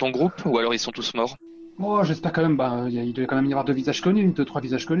en dehors de ton groupe ou alors ils sont tous morts? Oh, j'espère quand même, bah, il doit quand même y avoir deux visages connus, deux, trois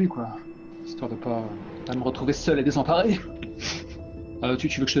visages connus, quoi. Histoire de pas me retrouver seul et désemparé.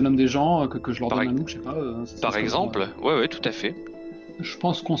 Tu veux que je te nomme des gens, que je leur Par, donne ex- un nom, je sais pas, ça se par passe comment exemple, ouais, tout à fait. Je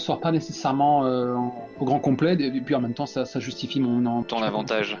pense qu'on sort pas nécessairement au grand complet, et puis en même temps, ça justifie mon... Ton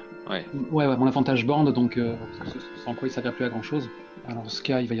avantage. Ouais. Ouais, mon avantage bande, donc sans quoi il ne servirait plus à grand chose. Alors, dans ce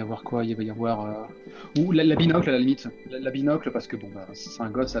cas, il va y avoir quoi? Il va y avoir. Ou la binocle, à la limite. La binocle, parce que bon, bah, c'est un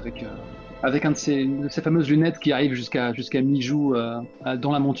gosse avec une de ces fameuses lunettes qui arrivent jusqu'à mi-joue,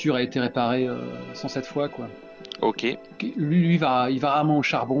 dont la monture a été réparée 107 fois, quoi. Ok. Il va rarement au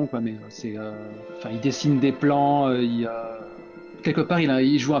charbon, quoi, mais enfin, il dessine des plans, quelque part,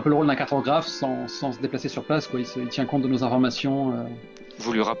 il joue un peu le rôle d'un cartographe sans se déplacer sur place, quoi. Il tient compte de nos informations.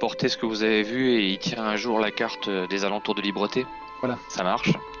 Vous lui rapportez ce que vous avez vu et il tient un jour la carte des alentours de Libreté. Voilà. Ça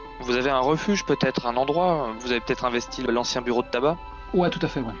marche. Vous avez un refuge peut-être, un endroit. Vous avez peut-être investi l'ancien bureau de tabac. Ouais, tout à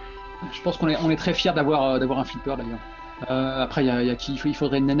fait, ouais. Je pense on est très fiers d'avoir un flipper, d'ailleurs. Après, il y a qui? Il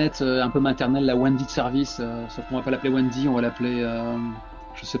faudrait une nénette un peu maternelle, la Wendy de service, sauf qu'on va pas l'appeler Wendy, on va l'appeler,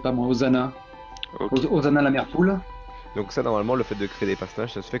 je sais pas moi, Osana. Ok. Osana la mère poule. Donc ça, normalement, le fait de créer des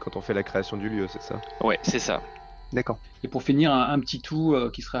personnages, ça se fait quand on fait la création du lieu, c'est ça? Ouais, c'est ça. D'accord. Et pour finir, un petit tout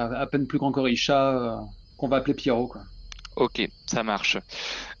qui serait à peine plus grand qu'Orisha, qu'on va appeler Pierrot, quoi. Ok, ça marche.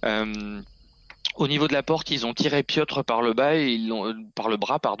 Euh, Au niveau de la porte, ils ont tiré Piotr par le bas et par le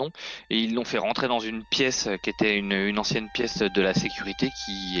bras, pardon, et ils l'ont fait rentrer dans une pièce qui était une ancienne pièce de la sécurité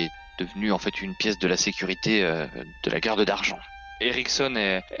qui est devenue en fait une pièce de la sécurité de la garde d'argent. Ericsson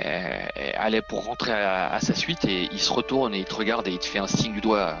allait pour rentrer à sa suite et il se retourne et il te regarde et il te fait un signe du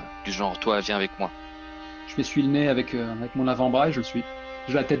doigt du genre toi viens avec moi. Je m'essuie le nez avec mon avant-bras et je le suis.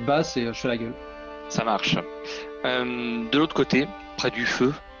 J'ai la tête basse et je fais la gueule. Ça marche. De l'autre côté, près du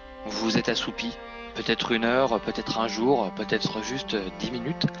feu, vous vous êtes assoupi. Peut-être une heure, peut-être un jour, peut-être juste 10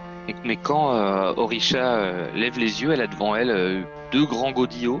 minutes. Mais quand Orisha lève les yeux, elle a devant elle deux grands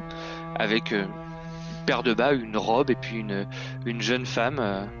godillots avec une paire de bas, une robe et puis une jeune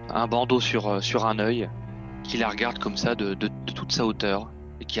femme, un bandeau sur un œil, qui la regarde comme ça de toute sa hauteur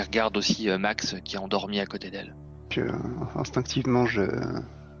et qui regarde aussi Max qui est endormi à côté d'elle. Je, instinctivement,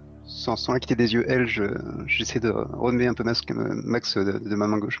 sans la quitter des yeux, j'essaie de remuer un peu Max de ma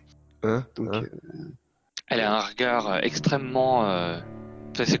main gauche. Hein? Donc, Hein? Elle a un regard extrêmement...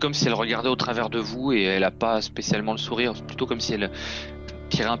 c'est comme si elle regardait au travers de vous et elle a pas spécialement le sourire. C'est plutôt comme si elle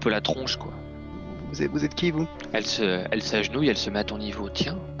tirait un peu la tronche, quoi. vous êtes qui, vous? Elle s'agenouille, elle se met à ton niveau.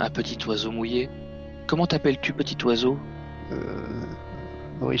 Tiens, un petit oiseau mouillé. Comment t'appelles-tu, petit oiseau?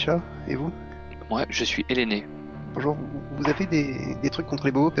 Orisha, et vous? Moi, je suis Héléné. Bonjour, vous avez des trucs contre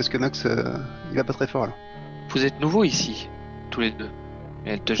les bobos parce que Max, il va pas très fort là. Vous êtes nouveaux ici, tous les deux.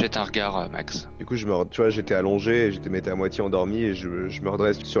 Et elle te jette un regard, Max. Du coup, tu vois, j'étais allongé, et m'étais à moitié endormi et je me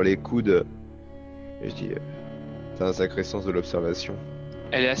redresse sur les coudes et je dis, t'as un sacré sens de l'observation.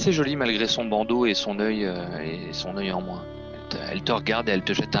 Elle est assez jolie malgré son bandeau et son œil en moins. Elle te regarde et elle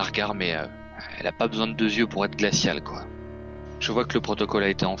te jette un regard, mais elle a pas besoin de deux yeux pour être glaciale, quoi. Je vois que le protocole a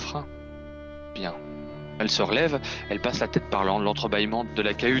été enfreint. Bien. Elle se relève, elle passe la tête par l'entrebâillement de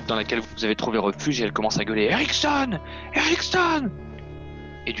la cahute dans laquelle vous avez trouvé refuge et elle commence à gueuler Ericsson! Ericsson!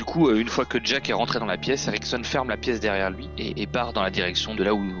 Et du coup, une fois que Jack est rentré dans la pièce, Ericsson ferme la pièce derrière lui et part dans la direction de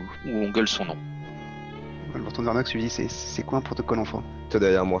là où on gueule son nom. Je me retourne vers Max, je lui dis, c'est quoi un protocole enfant? Toi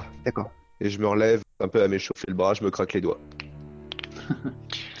derrière moi. D'accord. Et je me relève un peu à m'échauffer le bras, je me craque les doigts.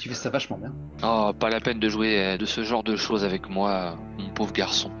 Tu fais ça vachement bien. Oh, pas la peine de jouer de ce genre de choses avec moi, mon pauvre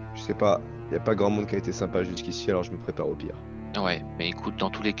garçon. Je sais pas, y a pas grand monde qui a été sympa jusqu'ici, alors je me prépare au pire. Ouais, mais écoute, dans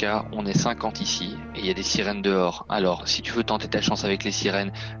tous les cas, on est 50 ici et il y a des sirènes dehors. Alors, si tu veux tenter ta chance avec les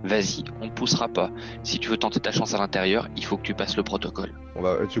sirènes, vas-y, on ne poussera pas. Si tu veux tenter ta chance à l'intérieur, il faut que tu passes le protocole.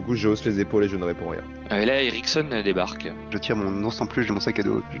 Du coup, je hausse les épaules et je ne réponds rien. Et là, Ericsson débarque. Je tire mon ours en plus de mon sac à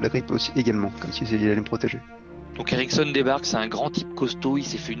dos. Je l'agrippe aussi également, comme si il allait me protéger. Donc Ericsson débarque, c'est un grand type costaud, il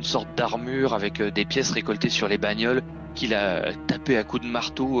s'est fait une sorte d'armure avec des pièces récoltées sur les bagnoles qu'il a tapé à coups de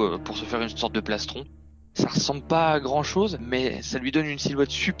marteau pour se faire une sorte de plastron. Ça ressemble pas à grand chose, mais ça lui donne une silhouette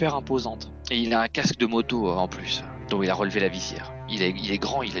super imposante. Et il a un casque de moto en plus, dont il a relevé la visière. Il est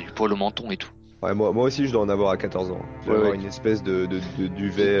grand, il a du poil au menton et tout. Ouais, moi aussi, je dois en avoir à 14 ans. Je dois Ouais, avoir ouais. une espèce de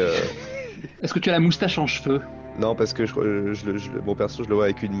duvet. Est-ce que tu as la moustache en cheveux? Non, parce que mon perso, je le vois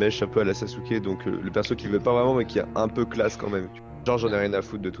avec une mèche un peu à la Sasuke, donc le perso qui veut pas vraiment, mais qui a un peu classe quand même. Genre, j'en ai rien à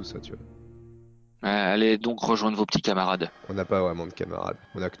foutre de tout ça, tu vois. Allez donc rejoindre vos petits camarades. On n'a pas vraiment de camarades,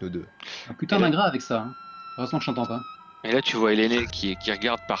 on a que nous deux. Un Et putain là, d'ingrat avec ça, hein. Heureusement que je t'entends pas. et là tu vois Hélène qui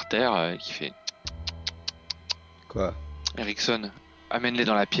regarde par terre, qui fait Quoi? Ericsson, amène-les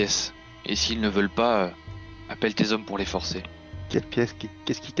dans la pièce. Et s'ils ne veulent pas, appelle tes hommes pour les forcer. Quelle pièce?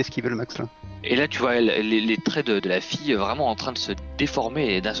 Qu'est-ce qu'ils veulent, Max, là? Et là, tu vois les traits de la fille vraiment en train de se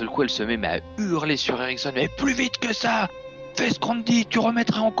déformer et d'un seul coup, elle se met mais à hurler sur Ericsson. Mais plus vite que ça! Fais ce qu'on te dit, tu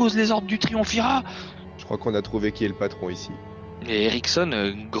remettras en cause les ordres du triomvirat! Je crois qu'on a trouvé qui est le patron ici. Et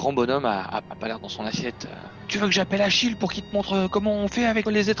Ericsson, grand bonhomme, a pas l'air dans son assiette. Tu veux que j'appelle Achille pour qu'il te montre comment on fait avec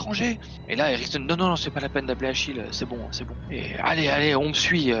les étrangers? Et là, Ericsson, non, c'est pas la peine d'appeler Achille, c'est bon. Et allez, on me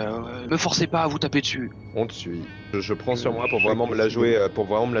suit, me forcez pas à vous taper dessus. On te suit. Je prends sur moi pour vraiment me la jouer,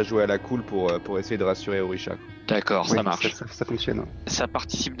 à la cool pour essayer de rassurer Orisha. D'accord, Oui, ça marche. ça fonctionne. Ça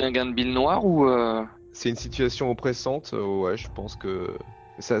participe d'un gain de bille noire ou C'est une situation oppressante, ouais, je pense que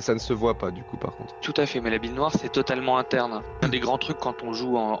ça ne se voit pas du coup par contre. Tout à fait, mais la bille noire, c'est totalement interne. Un des grands trucs quand on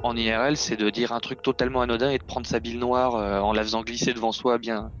joue en IRL, c'est de dire un truc totalement anodin et de prendre sa bille noire en la faisant glisser devant soi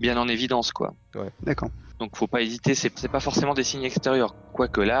bien en évidence, quoi. D'accord. Donc faut pas hésiter, c'est pas forcément des signes extérieurs.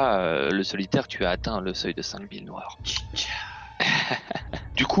 Quoique là, le solitaire, tu as atteint le seuil de 5 billes noires.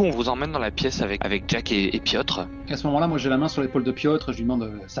 Du coup, on vous emmène dans la pièce avec Jack et Piotr. À ce moment-là, moi j'ai la main sur l'épaule de Piotr, je lui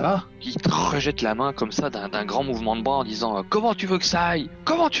demande ça va? Il te rejette la main comme ça d'un grand mouvement de bras en disant comment tu veux que ça aille?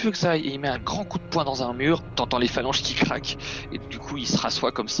 Comment tu veux que ça aille? Et il met un grand coup de poing dans un mur, t'entends les phalanges qui craquent, et du coup il se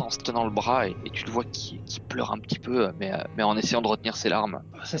rassoit comme ça en se tenant le bras, et tu le vois qui pleure un petit peu, mais en essayant de retenir ses larmes.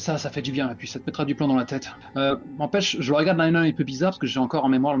 C'est ça fait du bien, et puis ça te mettra du plomb dans la tête. M'empêche, je le regarde d'un œil un peu bizarre parce que j'ai encore en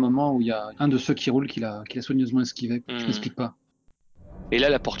mémoire le moment où il y a un de ceux qui roule qu'il a soigneusement esquivé. Je m'explique pas. Et là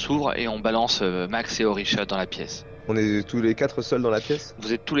la porte s'ouvre et on balance Max et Orisha dans la pièce. On est tous les 4 seuls dans la pièce?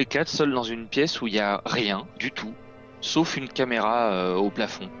 Vous êtes tous les 4 seuls dans une pièce où il y a rien du tout, sauf une caméra au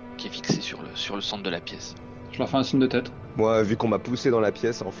plafond qui est fixée sur le centre de la pièce. Je leur fais un signe de tête. Moi, vu qu'on m'a poussé dans la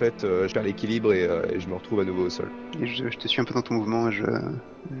pièce, en fait, je perds l'équilibre et je me retrouve à nouveau au sol. Et je te suis un peu dans ton mouvement,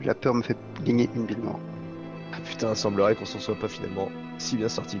 la peur me fait gagner une bille noire. Ah putain, semblerait qu'on s'en soit pas finalement si bien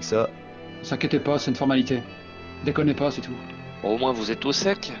sorti que ça. Ne s'inquiétez pas, c'est une formalité. Déconnez pas, c'est tout. Bon, au moins vous êtes au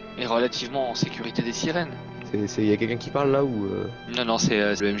sec et relativement en sécurité des sirènes. Y a quelqu'un qui parle là ou Non, c'est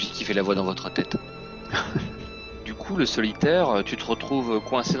le MJ qui fait la voix dans votre tête. Du coup, le solitaire, tu te retrouves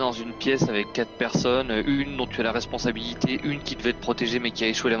coincé dans une pièce avec 4 personnes, une dont tu as la responsabilité, une qui devait te protéger mais qui a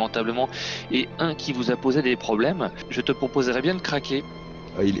échoué lamentablement, et un qui vous a posé des problèmes. Je te proposerais bien de craquer.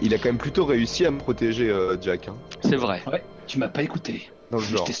 il a quand même plutôt réussi à me protéger, Jack, hein, C'est vrai, Ouais, tu m'as pas écouté. dans le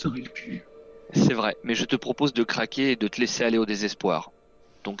Je genre. t'ai sauvé le cul. c'est vrai, mais je te propose de craquer et de te laisser aller au désespoir.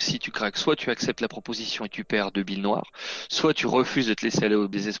 Donc si tu craques, soit tu acceptes la proposition et tu perds 2 billes noires, soit tu refuses de te laisser aller au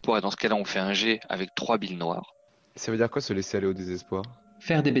désespoir et dans ce cas-là on fait un jet avec 3 billes noires. Ça veut dire quoi se laisser aller au désespoir?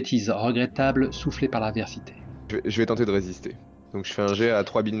 Faire des bêtises regrettables soufflées par l'adversité. Je vais tenter de résister. Donc je fais un jet à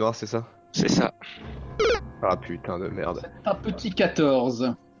 3 billes noires, c'est ça? C'est ça. Ah putain de merde. Un petit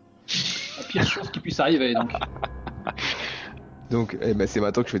 14. La pire chose qui puisse arriver, donc. Donc c'est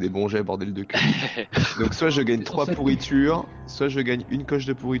maintenant que je fais des bons jets, bordel de cul. Donc soit je gagne C'est 3 censé être- pourritures, soit je gagne une coche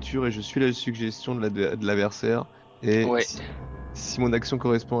de pourriture et je suis la suggestion de l'adversaire. Et Ouais. si mon action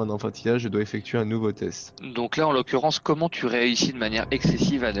correspond à un enfantillage, je dois effectuer un nouveau test. Donc là, en l'occurrence, comment tu réussis de manière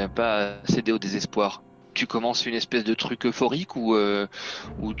excessive à ne pas céder au désespoir? Tu commences une espèce de truc euphorique ou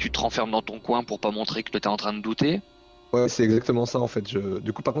tu te renfermes dans ton coin pour pas montrer que tu es en train de douter? Ouais, c'est exactement ça en fait.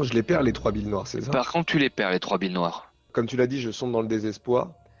 Du coup, par contre, je les perds les 3 billes noires, c'est ça? Par contre, tu les perds, les 3 billes noires. Comme tu l'as dit, je sombre dans le désespoir.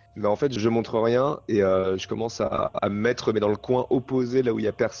 Mais en fait, je montre rien et je commence à me mettre mais dans le coin opposé, là où il y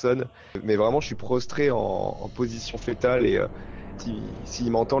a personne. Mais vraiment, je suis prostré en position fétale et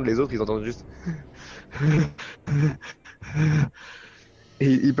s'ils m'entendent, les autres, ils entendent juste.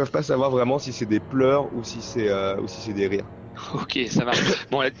 Et ils peuvent pas savoir vraiment si c'est des pleurs ou si c'est des rires. Ok, ça marche.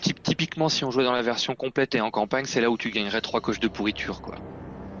 Bon, là, typiquement, si on jouait dans la version complète et en campagne, c'est là où tu gagnerais 3 coches de pourriture, quoi.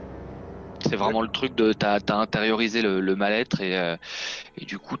 C'est vraiment le truc de t'as intériorisé le mal-être et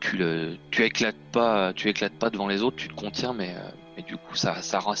du coup tu éclates pas devant les autres, tu te contiens, mais du coup ça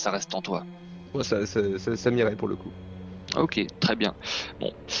reste en toi. Moi, ça m'irait pour le coup. Ok, très bien.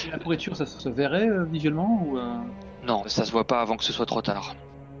 Bon, Et la pourriture, ça se verrait visuellement ou non, ça se voit pas avant que ce soit trop tard.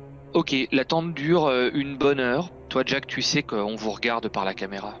 Ok, l'attente dure une bonne heure. Toi, Jack, tu sais qu'on vous regarde par la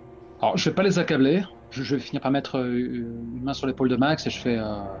caméra. Alors, je vais pas les accabler. Je vais finir par mettre une main sur l'épaule de Max et je fais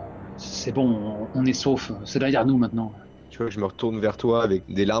c'est bon, on est sauf. C'est derrière nous maintenant. Tu vois, je me retourne vers toi avec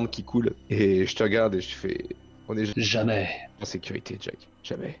des larmes qui coulent et je te regarde et je fais. On est Jamais. en sécurité, Jack.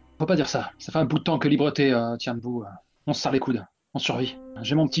 Jamais. Faut pas dire ça. Ça fait un bout de temps que Libreté tient debout. On se serre les coudes. On survit.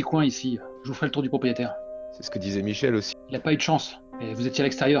 J'ai mon petit coin ici. Je vous ferai le tour du propriétaire. C'est ce que disait Michel aussi. Il a pas eu de chance. Et vous étiez à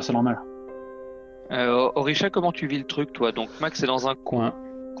l'extérieur, c'est normal. Orisha, comment tu vis le truc, toi? Donc Max est dans un Coin.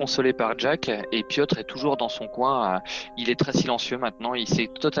 consolé par Jack et Piotr est toujours dans son coin. Il est très silencieux maintenant. Il s'est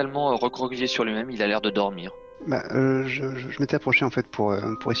totalement recroquevillé sur lui-même. Il a l'air de dormir. Bah, je m'étais approché en fait pour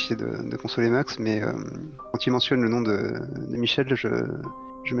essayer de consoler Max, mais quand il mentionne le nom de Michel,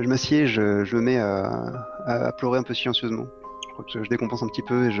 je m'assieds, et je me mets à pleurer un peu silencieusement. Je crois que je décompense un petit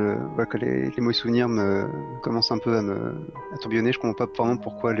peu et je vois que les mauvais souvenirs me commencent un peu à tourbillonner. Je comprends pas vraiment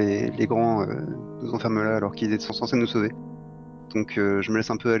pourquoi les grands nous enferment là alors qu'ils sont censés nous sauver. Donc je me laisse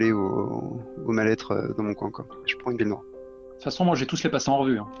un peu aller au mal-être dans mon coin, quoi. Je prends une bille noire. De toute façon, moi, j'ai tous les passés en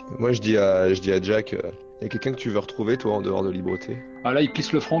revue. Hein. Moi, je dis à Jack, y a quelqu'un que tu veux retrouver, toi, en dehors de Libreté? Ah, là, il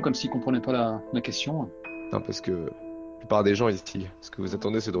plisse le front comme s'il comprenait pas la question. Non, parce que la plupart des gens ici, ce que vous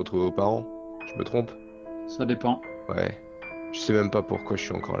attendez, c'est de retrouver vos parents. Je me trompe? Ça dépend. Ouais. Je sais même pas pourquoi je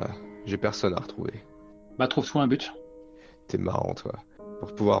suis encore là. J'ai personne à retrouver. Bah, trouve-toi un but. T'es marrant, toi.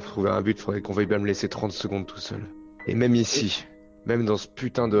 Pour pouvoir trouver un but, faudrait qu'on veuille bien me laisser 30 secondes tout seul. Et même Et ici, même dans ce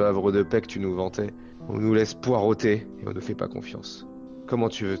putain de havre de paix que tu nous vantais, on nous laisse poireauter et on ne fait pas confiance. Comment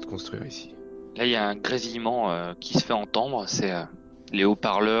tu veux te construire ici? Là, il y a un grésillement qui se fait entendre. C'est les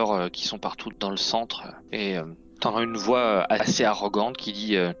haut-parleurs qui sont partout dans le centre. Et t'entends une voix assez arrogante qui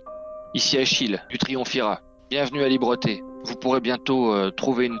dit Ici Achille, du Triomphira. Bienvenue à Libreté. Vous pourrez bientôt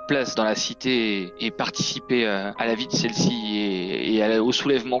trouver une place dans la cité et participer à la vie de celle-ci au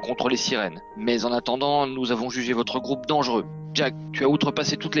soulèvement contre les sirènes. Mais en attendant, nous avons jugé votre groupe dangereux. Jack, tu as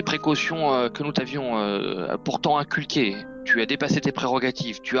outrepassé toutes les précautions que nous t'avions pourtant inculquées. Tu as dépassé tes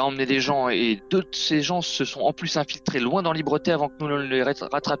prérogatives, tu as emmené des gens et deux de ces gens se sont en plus infiltrés loin dans Libreté avant que nous ne les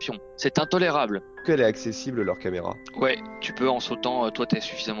rattrapions. C'est intolérable. Qu'elle est accessible, leur caméra? Ouais, tu peux en sautant, toi t'es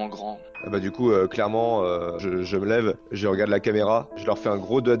suffisamment grand. Ah bah du coup, clairement, je me lève, je regarde la caméra, je leur fais un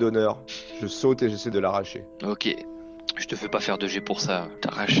gros doigt d'honneur, je saute et j'essaie de l'arracher. Ok, je te fais pas faire de jet pour ça,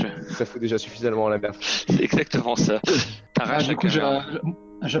 t'arraches. Ça fout déjà suffisamment la merde. C'est exactement ça. bah, T'arraches la du coup, caméra.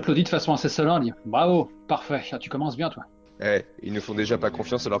 j'applaudis de façon assez solennelle. Bravo, parfait. Ah, tu commences bien, toi. Eh, ils nous font déjà pas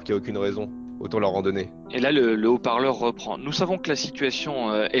confiance alors qu'il n'y a aucune raison. Autant leur en donner. Et là, le haut-parleur reprend. Nous savons que la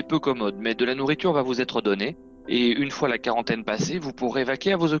situation est peu commode, mais de la nourriture va vous être donnée. Et une fois la quarantaine passée, vous pourrez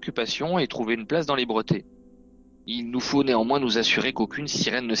vaquer à vos occupations et trouver une place dans les bretets. Il nous faut néanmoins nous assurer qu'aucune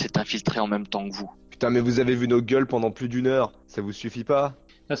sirène ne s'est infiltrée en même temps que vous. Putain, mais vous avez vu nos gueules pendant plus d'1 heure, ça vous suffit pas?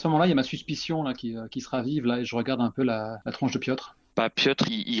 À ce moment-là, il y a ma suspicion là, qui se ravive là, et je regarde un peu la tronche de Piotr. Bah, Piotr,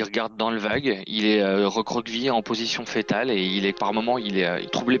 il regarde dans le vague, il est recroquevillé en position fétale et il est par moments il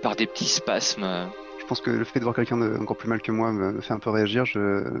est troublé par des petits spasmes. Je pense que le fait de voir quelqu'un de encore plus mal que moi me fait un peu réagir.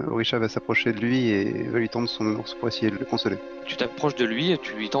 Orisha va s'approcher de lui et va lui tendre son ours pour essayer de le consoler. Tu t'approches de lui,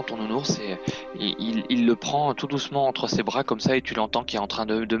 tu lui tends ton nounours et il le prend tout doucement entre ses bras comme ça et tu l'entends qui est en train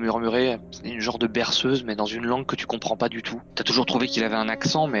de murmurer. C'est une genre de berceuse mais dans une langue que tu comprends pas du tout. T'as toujours trouvé qu'il avait un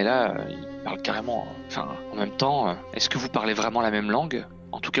accent mais là il parle carrément. Enfin en même temps, est-ce que vous parlez vraiment la même langue?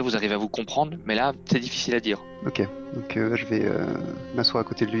 En tout cas vous arrivez à vous comprendre mais là c'est difficile à dire. Ok, donc je vais m'asseoir à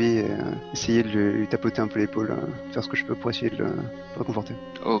côté de lui et essayer de lui tapoter un peu l'épaule, faire ce que je peux pour essayer de le réconforter.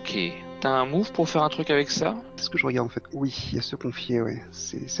 Ok. T'as un move pour faire un truc avec ça? C'est ce que je regarde en fait. Oui, il y a se confier, ouais.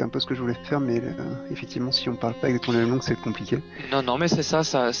 C'est un peu ce que je voulais faire, mais effectivement, si on parle pas exactement la même langue, c'est compliqué. Non, non, mais c'est ça,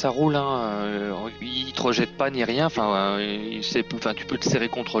 ça roule, hein. Il te rejette pas ni rien. Enfin, enfin, tu peux te serrer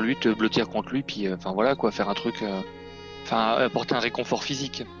contre lui, te blottir contre lui, puis, enfin voilà, quoi, faire un truc, enfin, apporter un réconfort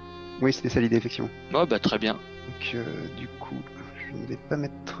physique. Oui, c'était ça l'idée, effectivement. Oh, bah, très bien. Donc, du coup, je ne vais pas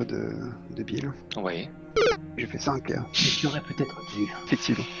mettre de bile. Oui. J'ai fait 5, là. Mais tu aurais peut-être dû.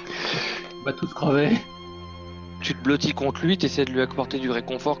 Effectivement. On va tous crever. Tu te blottis contre lui, t'essaies de lui apporter du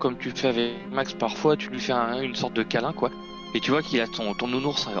réconfort comme tu le fais avec Max parfois, tu lui fais une sorte de câlin, quoi. Et tu vois qu'il a ton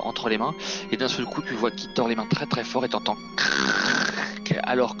nounours entre les mains, et d'un seul coup, tu vois qu'il tord les mains très très fort et t'entends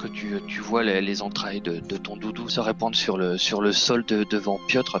alors que tu vois les entrailles de ton doudou se répandre sur le sol devant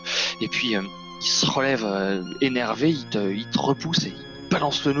Piotr. Et puis, il se relève énervé, il te repousse et il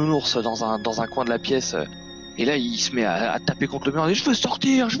balance le nounours dans un coin de la pièce. Et là, il se met à taper contre le mur et dit, je veux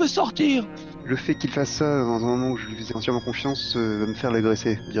sortir, je veux sortir. Le fait qu'il fasse ça dans un moment où je lui faisais entièrement confiance va me faire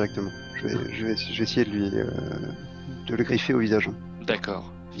l'agresser directement. Je vais essayer de le griffer au visage.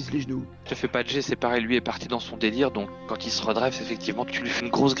 D'accord. Vise les genoux. Je te fais pas de jet, c'est pareil, lui est parti dans son délire, donc quand il se redresse, effectivement, tu lui fais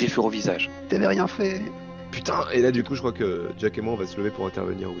une grosse griffure au visage. T'avais rien fait! Putain, et là du coup je crois que Jack et moi on va se lever pour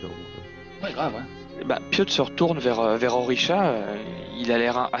intervenir au bout d'un moment. Ouais, grave, ouais. Bah, Piotr se retourne vers Orisha, il a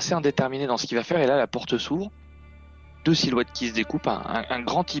l'air assez indéterminé dans ce qu'il va faire, et là la porte s'ouvre, deux silhouettes qui se découpent, un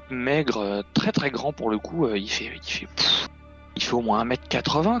grand type maigre, très très grand pour le coup, il fait au moins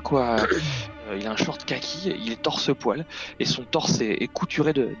 1m80 quoi. Il a un short kaki, il est torse-poil et son torse est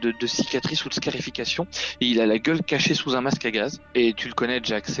couturé de cicatrices ou de scarifications et il a la gueule cachée sous un masque à gaz. Et tu le connais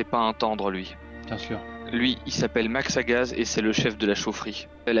Jack, c'est pas un tendre lui. Bien sûr. Lui, il s'appelle Max Agaz et c'est le chef de la chaufferie.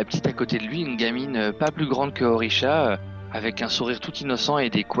 La petite à côté de lui, une gamine pas plus grande que Orisha, avec un sourire tout innocent et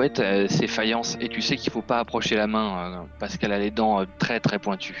des couettes, ses faïences. Et tu sais qu'il faut pas approcher la main parce qu'elle a les dents très très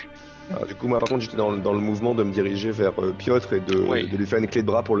pointues. Alors, du coup moi par contre j'étais dans le mouvement de me diriger vers Piotr et Ouais. de lui faire une clé de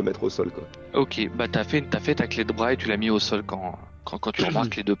bras pour le mettre au sol quoi. Ok, bah t'as fait ta clé de bras et tu l'as mis au sol quand tu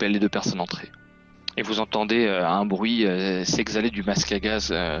remarques les deux personnes entrées. Et vous entendez un bruit s'exhaler du masque à gaz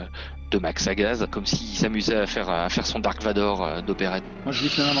de Max à gaz, comme s'il s'amusait à faire son Dark Vador d'opérette. Moi, je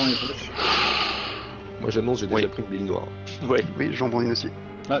glisse les mains dans mes poches. Moi j'annonce, j'ai Oui. déjà pris une bille noire. Ouais. Oui, j'en brandine aussi.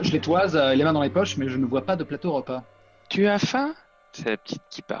 Bah, je les toise, les mains dans les poches, mais je ne vois pas de plateau repas. Tu as faim? C'est la petite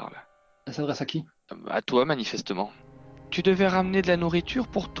qui parle. Elle s'adresse à qui? À toi, manifestement. Tu devais ramener de la nourriture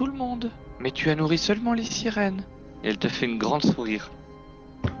pour tout le monde, mais tu as nourri seulement les sirènes. Et elle te fait une grande sourire.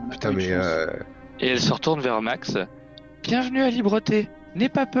 On n'a Putain, pas eu de mais chance. Et elle se retourne vers Max. Bienvenue à Libreté. N'aie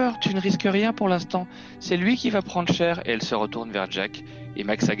pas peur, tu ne risques rien pour l'instant. C'est lui qui va prendre cher. Et elle se retourne vers Jack. Et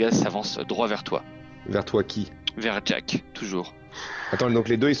Max Agas s'avance droit vers toi. vers toi qui? Vers Jack, toujours. Attends, donc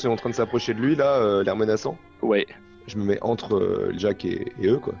les deux ils sont en train de s'approcher de lui là, l'air menaçant. Ouais. Je me mets entre Jack et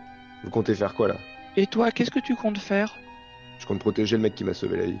eux quoi. Vous comptez faire quoi là? Et toi, qu'est-ce que tu comptes faire? Je compte protéger le mec qui m'a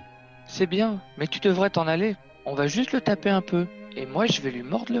sauvé la vie. C'est bien, mais tu devrais t'en aller. On va juste le taper un peu. Et moi, je vais lui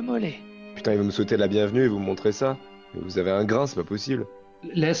mordre le mollet. Putain, il va me souhaiter la bienvenue et vous me montrer ça. Vous avez un grain, c'est pas possible.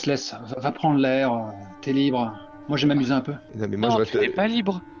 Laisse, va prendre l'air, t'es libre. Moi, je vais m'amuser un peu. Non mais moi je Non, reste. tu n'es pas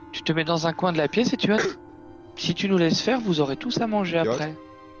libre. Tu te mets dans un coin de la pièce et tu as... Si tu nous laisses faire, vous aurez tous à manger Piotr. après.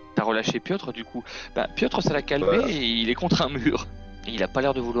 T'as relâché Piotr du coup. Bah, Piotr, ça l'a calmé Voilà. et il est contre un mur. Et il a pas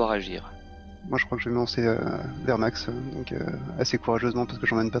l'air de vouloir agir. Moi, je crois que je vais me lancer vers Max, donc assez courageusement parce que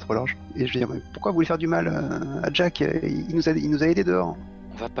j'emmène pas trop large. Et je vais dire, mais pourquoi vous voulez faire du mal à Jack? Il nous a aidés dehors.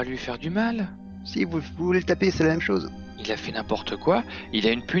 On va pas lui faire du mal. Si vous voulez le taper, c'est la même chose. Il a fait n'importe quoi, il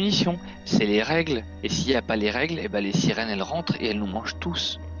a une punition. C'est les règles. Et s'il n'y a pas les règles, eh ben les sirènes elles rentrent et elles nous mangent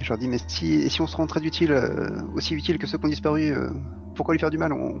tous. Et je leur dis, mais si on se rend très utile, aussi utile que ceux qui ont disparu, pourquoi lui faire du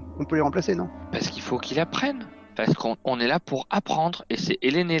mal? On peut les remplacer, non? Parce qu'il faut qu'il apprenne. Parce qu'on est là pour apprendre. Et c'est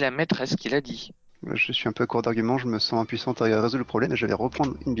Héléné la maîtresse qui l'a dit. Je suis un peu à court d'arguments, je me sens impuissante à résoudre le problème et je vais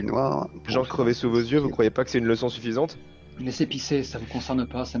reprendre une bille noire. Genre crevé sous vos yeux, vous croyez pas que c'est une leçon suffisante? Laissez pisser, ça vous concerne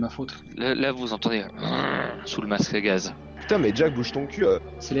pas, c'est ma faute. Là, vous entendez sous le masque à gaz. Putain, mais Jack, bouge ton cul.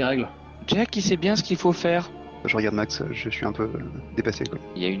 C'est les règles. Jack, il sait bien ce qu'il faut faire. Je regarde Max, je suis un peu dépassé, quoi.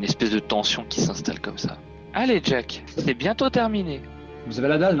 Il y a une espèce de tension qui s'installe comme ça. Allez, Jack, c'est bientôt terminé. Vous avez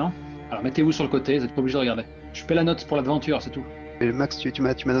la dalle, non? Alors mettez-vous sur le côté, vous êtes pas obligé de regarder. Je paie la note pour l'aventure, c'est tout. Et Max, tu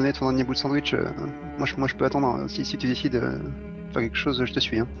m'as donné ton dernier bout de sandwich. Moi, je peux attendre, hein. Si tu décides de faire quelque chose, je te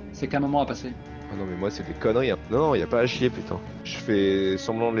suis, hein. C'est qu'un moment à passer. Oh non, mais moi c'est des conneries. Hein. Non, y a pas à chier, putain. Je fais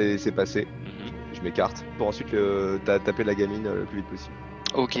semblant de les laisser passer. Mhm. Je m'écarte pour ensuite taper la gamine le plus vite possible.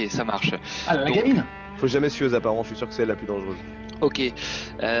 Ok, ça marche. Ah, la Donc- gamine! Faut jamais se fier aux apparences, je suis sûr que c'est elle la plus dangereuse. Ok,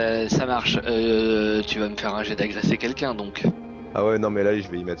 ça marche. Tu vas me faire un jet d'agresser quelqu'un, donc. Ah ouais, non, mais là je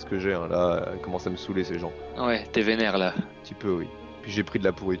vais y mettre ce que j'ai. Hein. Là, elle commence à me saouler ces gens. Ouais, t'es vénère là. Un petit peu, oui. Puis j'ai pris de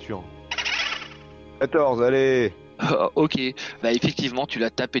la pourriture. 14, allez! Ok, bah effectivement, tu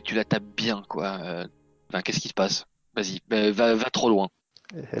la tapes et tu la tapes bien, quoi. Ben, qu'est-ce qui se passe? Vas-y, va trop loin.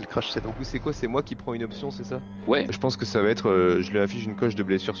 Elle crache ses dents. Du coup, c'est quoi? C'est moi qui prends une option, c'est ça? Ouais, Je pense que ça va être. Je lui affiche une coche de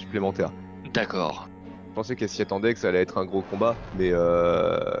blessure supplémentaire. d'accord. Je pensais qu'elle s'y attendait, que ça allait être un gros combat, mais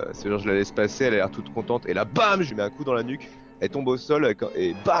c'est genre je la laisse passer, elle a l'air toute contente, et là bam, je lui mets un coup dans la nuque, elle tombe au sol,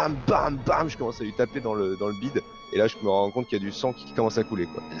 et bam, bam, bam, je commence à lui taper dans le bide, et là je me rends compte qu'il y a du sang qui commence à couler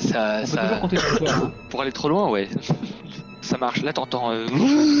quoi. Ça, On peut toujours ça, compter sur toi, hein. pour aller trop loin, ouais. Ça marche. Là, t'entends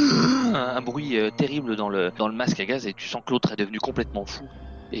un bruit terrible dans le masque à gaz et tu sens que l'autre est devenu complètement fou.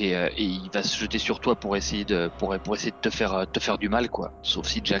 Et il va se jeter sur toi pour essayer de te faire du mal, quoi. Sauf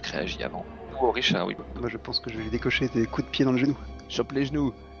si Jack réagit avant. Ou Orisha, oui. Moi, je pense que je vais lui décocher des coups de pied dans le genou. Chope les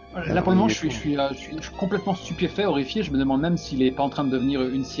genoux. Là, pour le Oui, moment, mais je suis complètement stupéfait, horrifié. Je me demande même s'il est pas en train de devenir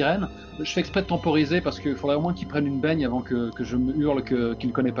une sirène. Je fais exprès de temporiser parce qu'il faudrait au moins qu'il prenne une baigne avant que je me hurle qu'il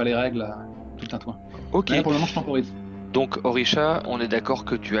ne connaît pas les règles à tout le tintouin. Ok. Mais là, pour le moment, je temporise. Donc, Orisha, on est d'accord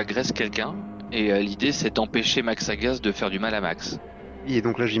que tu agresses quelqu'un. Et l'idée, c'est d'empêcher Max Agas de faire du mal à Max. Oui, et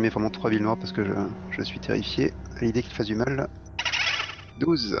donc là, j'y mets vraiment 3 billes noires parce que je suis terrifié à l'idée qu'il fasse du mal.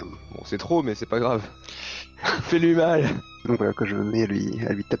 12. Bon, c'est trop, mais c'est pas grave. Fais-lui mal. Donc voilà, que je me mets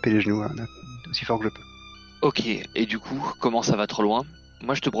à lui taper les genoux là, aussi fort que je peux. Ok. Et du coup, comment ça va trop loin?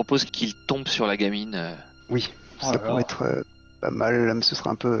 Moi, je te propose qu'il tombe sur la gamine. Oui, Oh ça là pourrait là. être pas mal. Là, mais ce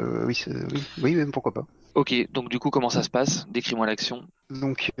sera un peu. Oui, oui, même pourquoi pas. Ok, donc du coup, comment ça se passe? Décris-moi l'action.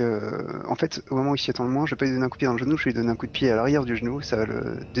 Donc, en fait, au moment où il s'y attend le moins, je vais pas lui donner un coup de pied dans le genou, je vais lui donner un coup de pied à l'arrière du genou, ça va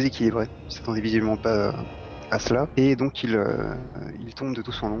le déséquilibrer. Il s'attendait visiblement pas à cela. Et donc, il tombe de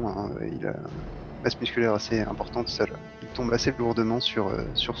tout son long. Hein. Il a une masse musculaire assez importante, ça, il tombe assez lourdement sur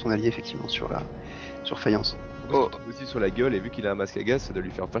son allié, effectivement, sur Faïence. En plus, Oh, il tombe aussi sur la gueule, et vu qu'il a un masque à gaz, ça doit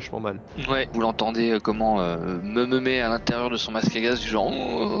lui faire vachement mal. ouais, vous l'entendez comment me à l'intérieur de son masque à gaz du genre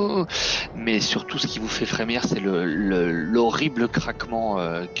oh, mais surtout ce qui vous fait frémir c'est l'horrible craquement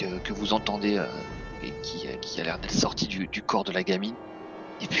que vous entendez et qui a l'air d'être sorti du corps de la gamine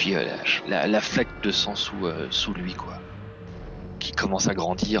Et puis la flaque de sang sous lui, quoi. Qui commence à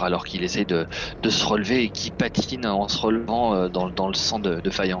grandir alors qu'il essaye de se relever et qui patine en se relevant dans le sang de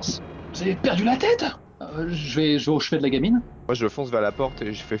faïence. Vous avez perdu la tête? Je vais au chevet de la gamine. Moi, je fonce vers la porte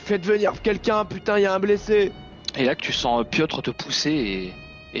et je fais faites venir quelqu'un, putain, il y a un blessé. Et là, tu sens Piotr te pousser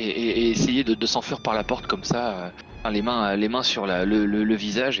et essayer de s'enfuir par la porte comme ça, les mains sur le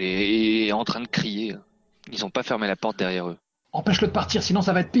visage et en train de crier. Ils ont pas fermé la porte derrière eux. Empêche-le de partir, sinon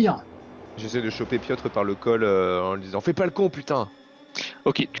ça va être pire. J'essaie de choper Piotr par le col en lui disant fais pas le con, putain.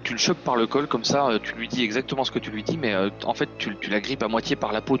 Ok, tu le chopes par le col comme ça, tu lui dis exactement ce que tu lui dis, mais en fait tu la grippes à moitié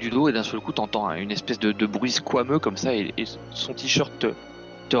par la peau du dos et d'un seul coup t'entends une espèce de bruit squameux comme ça et son t-shirt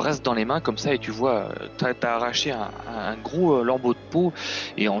te reste dans les mains comme ça et tu vois, t'as arraché un gros lambeau de peau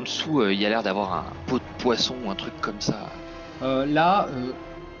et en dessous il y a l'air d'avoir un pot de poisson ou un truc comme ça. Là,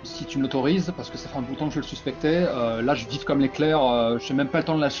 si tu me l'autorises, parce que ça fait un bout de temps que je le suspectais, là je vive comme l'éclair, je n'ai même pas le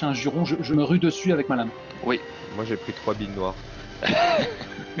temps de lâcher un juron, je me rue dessus avec ma lame. Oui. Moi, j'ai pris 3 billes noires.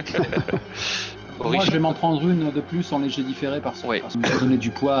 Moi je vais m'en prendre une de plus en léger différé parce Ouais. que ça donnait du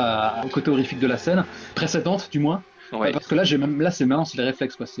poids au côté horrifique de la scène, précédente du moins. Ouais. Parce que là, maintenant c'est les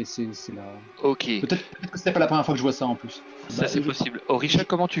réflexes, quoi. C'est la... Ok, Peut-être que c'était pas la première fois que je vois ça en plus. ça c'est possible. Orisha,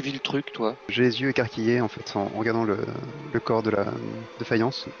 comment tu vis le truc toi? J'ai les yeux écarquillés en fait en regardant le corps de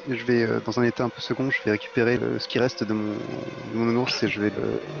faïence. Et je vais dans un état un peu second, je vais récupérer ce qui reste de mon ours et je vais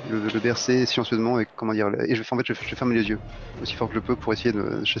le bercer silencieusement et comment dire et je vais fermer les yeux aussi fort que je peux pour essayer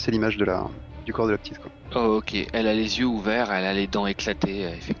de chasser l'image du corps de la petite quoi. Oh, ok, elle a les yeux ouverts, elle a les dents éclatées,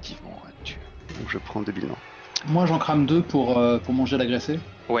 effectivement. Donc je prends 2 billes noires. Moi j'en crame deux pour manger l'agressé.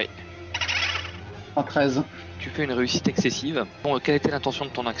 Ouais, En 13. tu fais une réussite excessive. Bon, quelle était l'intention de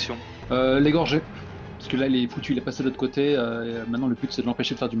ton action? L'égorger. Parce que là il est foutu, il est passé de l'autre côté, et maintenant le but c'est de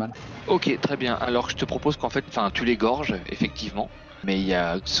l'empêcher de faire du mal. Ok, très bien. Alors je te propose qu'en fait, enfin, tu l'égorges, effectivement. Mais il y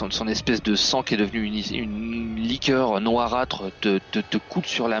a son espèce de sang qui est devenu une liqueur noirâtre te coule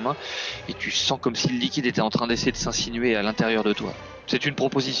sur la main et tu sens comme si le liquide était en train d'essayer de s'insinuer à l'intérieur de toi. C'est une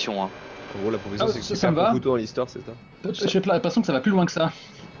proposition, hein. En gros, la proposition, c'est que tu Ça me perds ton va. couteau dans l'histoire, c'est ça? J'ai l'impression que ça va plus loin que ça.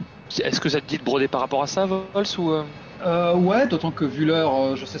 Est-ce que ça te dit de broder par rapport à ça, Vols, ou Ouais, d'autant que vu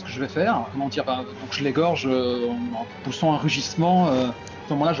l'heure, je sais ce que je vais faire. Comment dire, donc je l'égorge en poussant un rugissement. À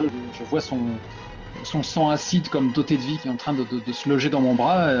ce moment-là, je vois son sang acide comme doté de vie qui est en train de se loger dans mon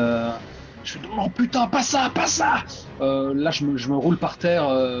bras. Je fais non putain, pas ça, pas ça. Là, je me roule par terre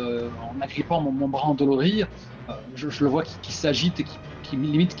en agrippant mon bras endolori. Je le vois qui s'agite et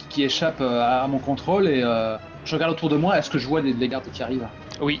qui échappe à mon contrôle et je regarde autour de moi. Est-ce que je vois les gardes qui arrivent?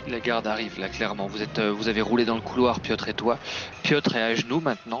 Oui, la garde arrive là, clairement. Vous avez roulé dans le couloir, Piotr et toi. Piotr est à genoux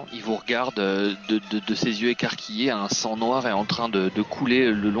maintenant. Il vous regarde de ses yeux écarquillés, un sang noir est en train de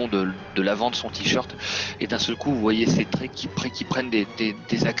couler le long de l'avant de son t-shirt. Et d'un seul coup, vous voyez ses traits qui prennent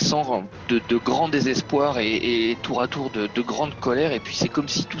des accents de grand désespoir et tour à tour de grande colère. Et puis c'est comme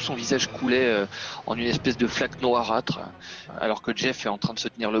si tout son visage coulait en une espèce de flaque noirâtre, alors que Jeff est en train de se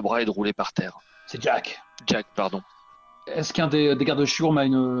tenir le bras et de rouler par terre. C'est Jack. Jack, pardon. Est-ce qu'un des gardes chiourmes a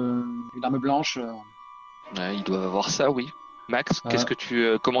une arme blanche? Ouais, ils doivent avoir ça, oui. Max,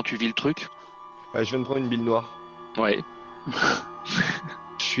 Euh, comment tu vis le truc? Je viens de prendre une bille noire. Ouais.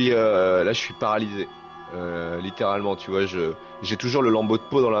 Là, je suis paralysé. Littéralement, tu vois, j'ai toujours le lambeau de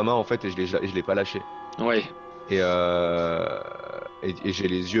peau dans la main en fait et je l'ai pas lâché. Ouais. Et, euh, et j'ai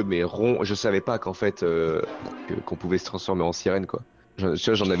les yeux mais ronds. Je savais pas qu'en fait qu'on pouvait se transformer en sirène quoi. Tu vois,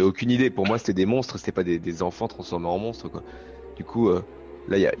 j'en avais aucune idée. Pour moi, c'était des monstres, c'était pas des enfants transformés en monstres quoi. Du coup,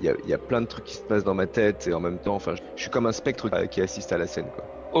 là, il y a plein de trucs qui se passent dans ma tête et en même temps, enfin, je suis comme un spectre qui assiste à la scène quoi.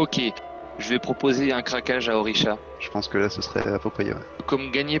 Ok. Je vais proposer un craquage à Orisha. Je pense que là ce serait approprié. Ouais.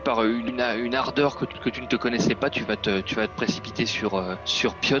 Comme gagné par une ardeur que tu ne te connaissais pas, tu vas te précipiter sur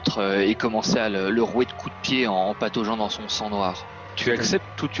Piotr et commencer à le rouer de coups de pied en pataugeant dans son sang noir. Tu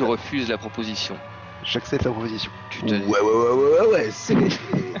acceptes ou tu refuses la proposition? J'accepte la proposition. Tu te... Ouais, c'est.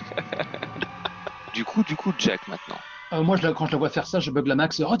 Du coup, Jack maintenant. moi, quand je la vois faire ça, je bug la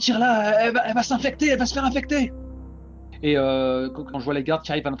max. Retire-la, elle va s'infecter, elle va se faire infecter. Et quand je vois les gardes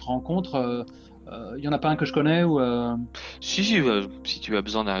qui arrivent à notre rencontre, il y en a pas un que je connais ou Si tu as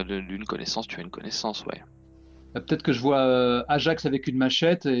besoin d'une connaissance, tu as une connaissance, ouais. peut-être que je vois Ajax avec une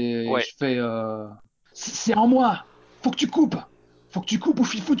machette et Ouais. je fais c'est en moi, faut que tu coupes, faut que tu coupes ou je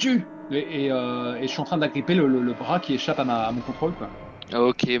suis foutu. Et je suis en train d'agripper le bras qui échappe à mon contrôle quoi.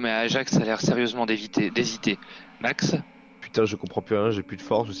 Ok, mais Ajax a l'air sérieusement d'hésiter. Max? Putain, je comprends plus rien, j'ai plus de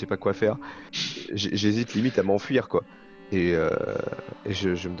force, je sais pas quoi faire. J'hésite limite à m'enfuir, quoi. Et, euh,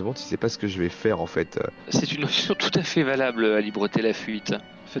 je me demande si c'est pas ce que je vais faire, en fait. C'est une option tout à fait valable à libreter la fuite.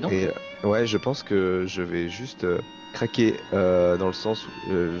 Fais donc. Et ouais, je pense que je vais juste craquer dans le sens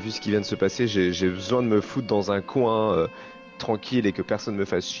où, vu ce qui vient de se passer, j'ai besoin de me foutre dans un coin tranquille et que personne me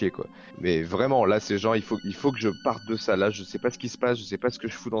fasse chier, quoi. Mais vraiment, là, c'est genre, il faut que je parte de ça. Là, je sais pas ce qui se passe, je sais pas ce que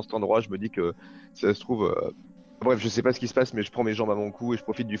je fous dans cet endroit. Je me dis que ça se trouve. Bref, je sais pas ce qui se passe, mais je prends mes jambes à mon cou et je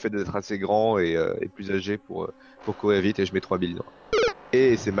profite du fait d'être assez grand et plus âgé pour courir vite et je mets 3 billes noires.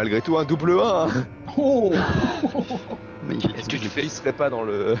 Et c'est malgré tout un double 1, hein. Oh Magnifique. Est-ce Tu que te je fais, pisserais pas dans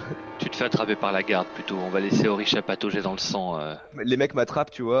le... tu te fais attraper par la garde plutôt. On va laisser Orisha patauger dans le sang. Les mecs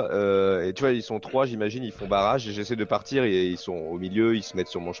m'attrapent, tu vois, et tu vois, ils sont trois, j'imagine, ils font barrage, et j'essaie de partir, et ils sont au milieu, ils se mettent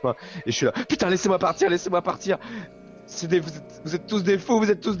sur mon chemin, et je suis là, putain, laissez-moi partir, vous êtes tous des fous, vous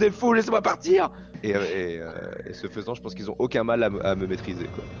êtes tous des fous, laissez-moi partir! Et ce faisant, je pense qu'ils ont aucun mal à me maîtriser,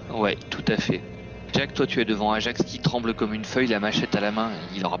 quoi. Ouais, tout à fait. Jack, toi, tu es devant Ajax qui tremble comme une feuille, la machette à la main.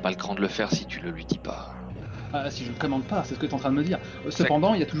 Il n'aura pas le cran de le faire si tu le lui dis pas. Ah, si je ne commande pas, c'est ce que tu es en train de me dire.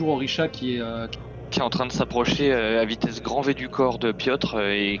 Cependant, il y a toujours Orisha qui est... Qui est en train de s'approcher à vitesse grand V du corps de Piotr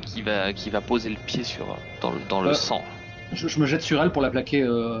et qui va poser le pied dans le euh, sang. je me jette sur elle pour la plaquer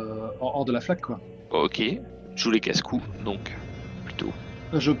hors de la flaque, quoi. Ok, joue les casse-coups, donc plutôt.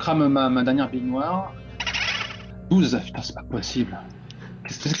 Je crame ma dernière bille noire. 12, putain, c'est pas possible.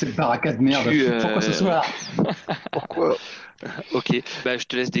 Qu'est-ce que c'est que cette baraka de merde? Tu, Pourquoi ce soir? Pourquoi? Ok, bah je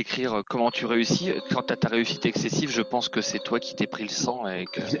te laisse décrire comment tu réussis. Quand t'as ta réussite excessive, je pense que c'est toi qui t'es pris le sang et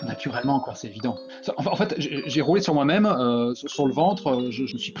que. Naturellement, quoi, c'est évident. En fait, j'ai roulé sur moi-même, sur le ventre, je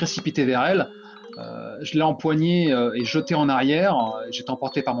me suis précipité vers elle, je l'ai empoignée et jetée en arrière, j'étais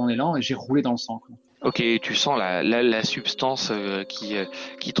emporté par mon élan et j'ai roulé dans le sang, quoi. Ok, tu sens la substance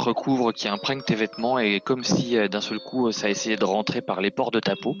qui te recouvre, qui imprègne tes vêtements et comme si d'un seul coup ça essayait de rentrer par les pores de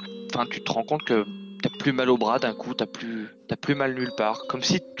ta peau. Enfin, tu te rends compte que t'as plus mal au bras d'un coup, t'as plus mal nulle part, comme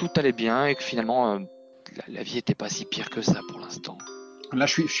si tout allait bien et que finalement la vie était pas si pire que ça pour l'instant. Là,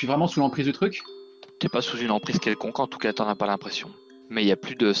 je suis vraiment sous l'emprise du truc. T'es pas sous une emprise quelconque, en tout cas t'en as pas l'impression. Mais il y a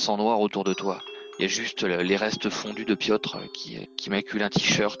plus de sang noir autour de toi. Il y a juste les restes fondus de Piotr qui maculent un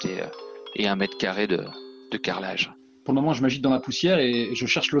t-shirt et 1 mètre carré de carrelage. Pour le moment, je m'agite dans la poussière et je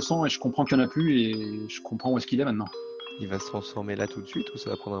cherche le sang et je comprends qu'il n'y en a plus et je comprends où est-ce qu'il est maintenant. Il va se transformer là tout de suite ou ça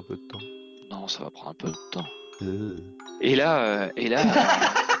va prendre un peu de temps? Non, ça va prendre un peu de temps. Euh. Et là, il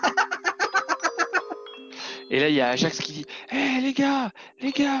y a Ajax qui dit: Hé les gars,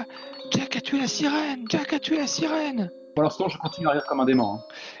 Jack a tué la sirène, Jack a tué la sirène. Pour l'instant, je continue à rire comme un dément, hein.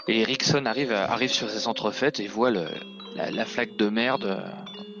 Et Rickson arrive sur ses entrefaites et voit la flaque de merde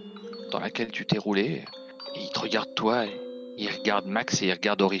dans laquelle tu t'es roulé. Et il te regarde toi, et il regarde Max et il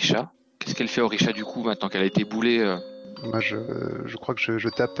regarde Orisha. Qu'est-ce qu'elle fait Orisha du coup maintenant qu'elle a été boulée Moi, je crois que je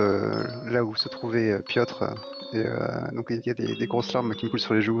tape là où se trouvait Piotr. Donc, il y a des grosses larmes qui me coulent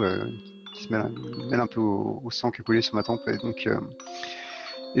sur les joues, qui se mêlent un peu au sang qui coulait sur ma tempe.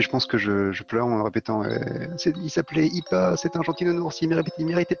 Et je pense que je pleure en répétant il s'appelait Ipa, c'est un gentil nounours, il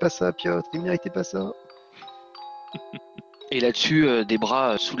méritait pas ça, Piotr, il méritait pas ça. Et là-dessus, des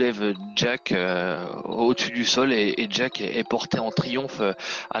bras soulèvent Jack au-dessus du sol et Jack est porté en triomphe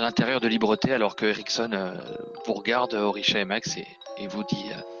à l'intérieur de Libreté alors que Erickson vous regarde, Orisha et Max, et vous dit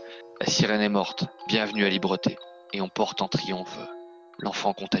la sirène est morte, bienvenue à Libreté. Et on porte en triomphe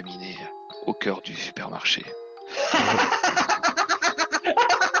l'enfant contaminé au cœur du supermarché.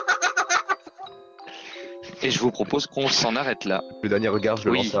 Et je vous propose qu'on s'en arrête là. Le dernier regard,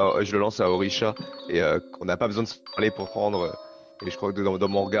 Oui, je le lance à Orisha et qu'on n'a pas besoin de se parler pour prendre. Et je crois que dans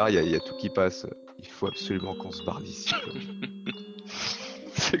mon regard, il y a tout qui passe. Il faut absolument qu'on se barre d'ici, quoi.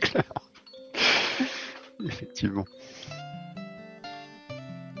 C'est clair, effectivement.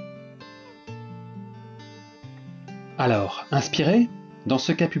 Alors, inspiré? Dans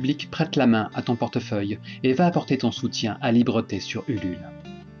ce cas public, prête la main à ton portefeuille et va apporter ton soutien à Libreté sur Ulule.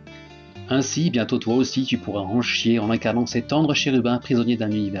 Ainsi, bientôt toi aussi tu pourras en chier en incarnant ces tendres chérubins prisonniers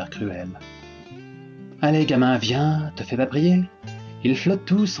d'un univers cruel. Allez gamin, viens, te fais pas prier. Ils flottent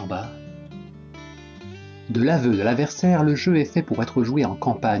tous en bas. De l'aveu de l'adversaire, le jeu est fait pour être joué en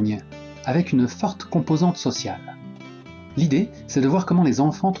campagne, avec une forte composante sociale. L'idée, c'est de voir comment les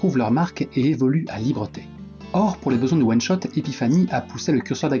enfants trouvent leur marque et évoluent à Libreté. Or, pour les besoins de one-shot, Epiphany a poussé le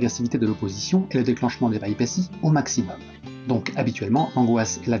curseur d'agressivité de l'opposition et le déclenchement des péripéties au maximum. Donc, habituellement,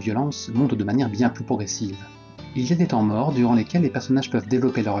 l'angoisse et la violence montent de manière bien plus progressive. Il y a des temps morts durant lesquels les personnages peuvent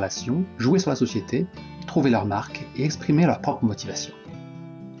développer leurs relations, jouer sur la société, trouver leur marque et exprimer leurs propres motivations.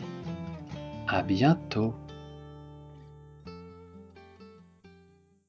 À bientôt.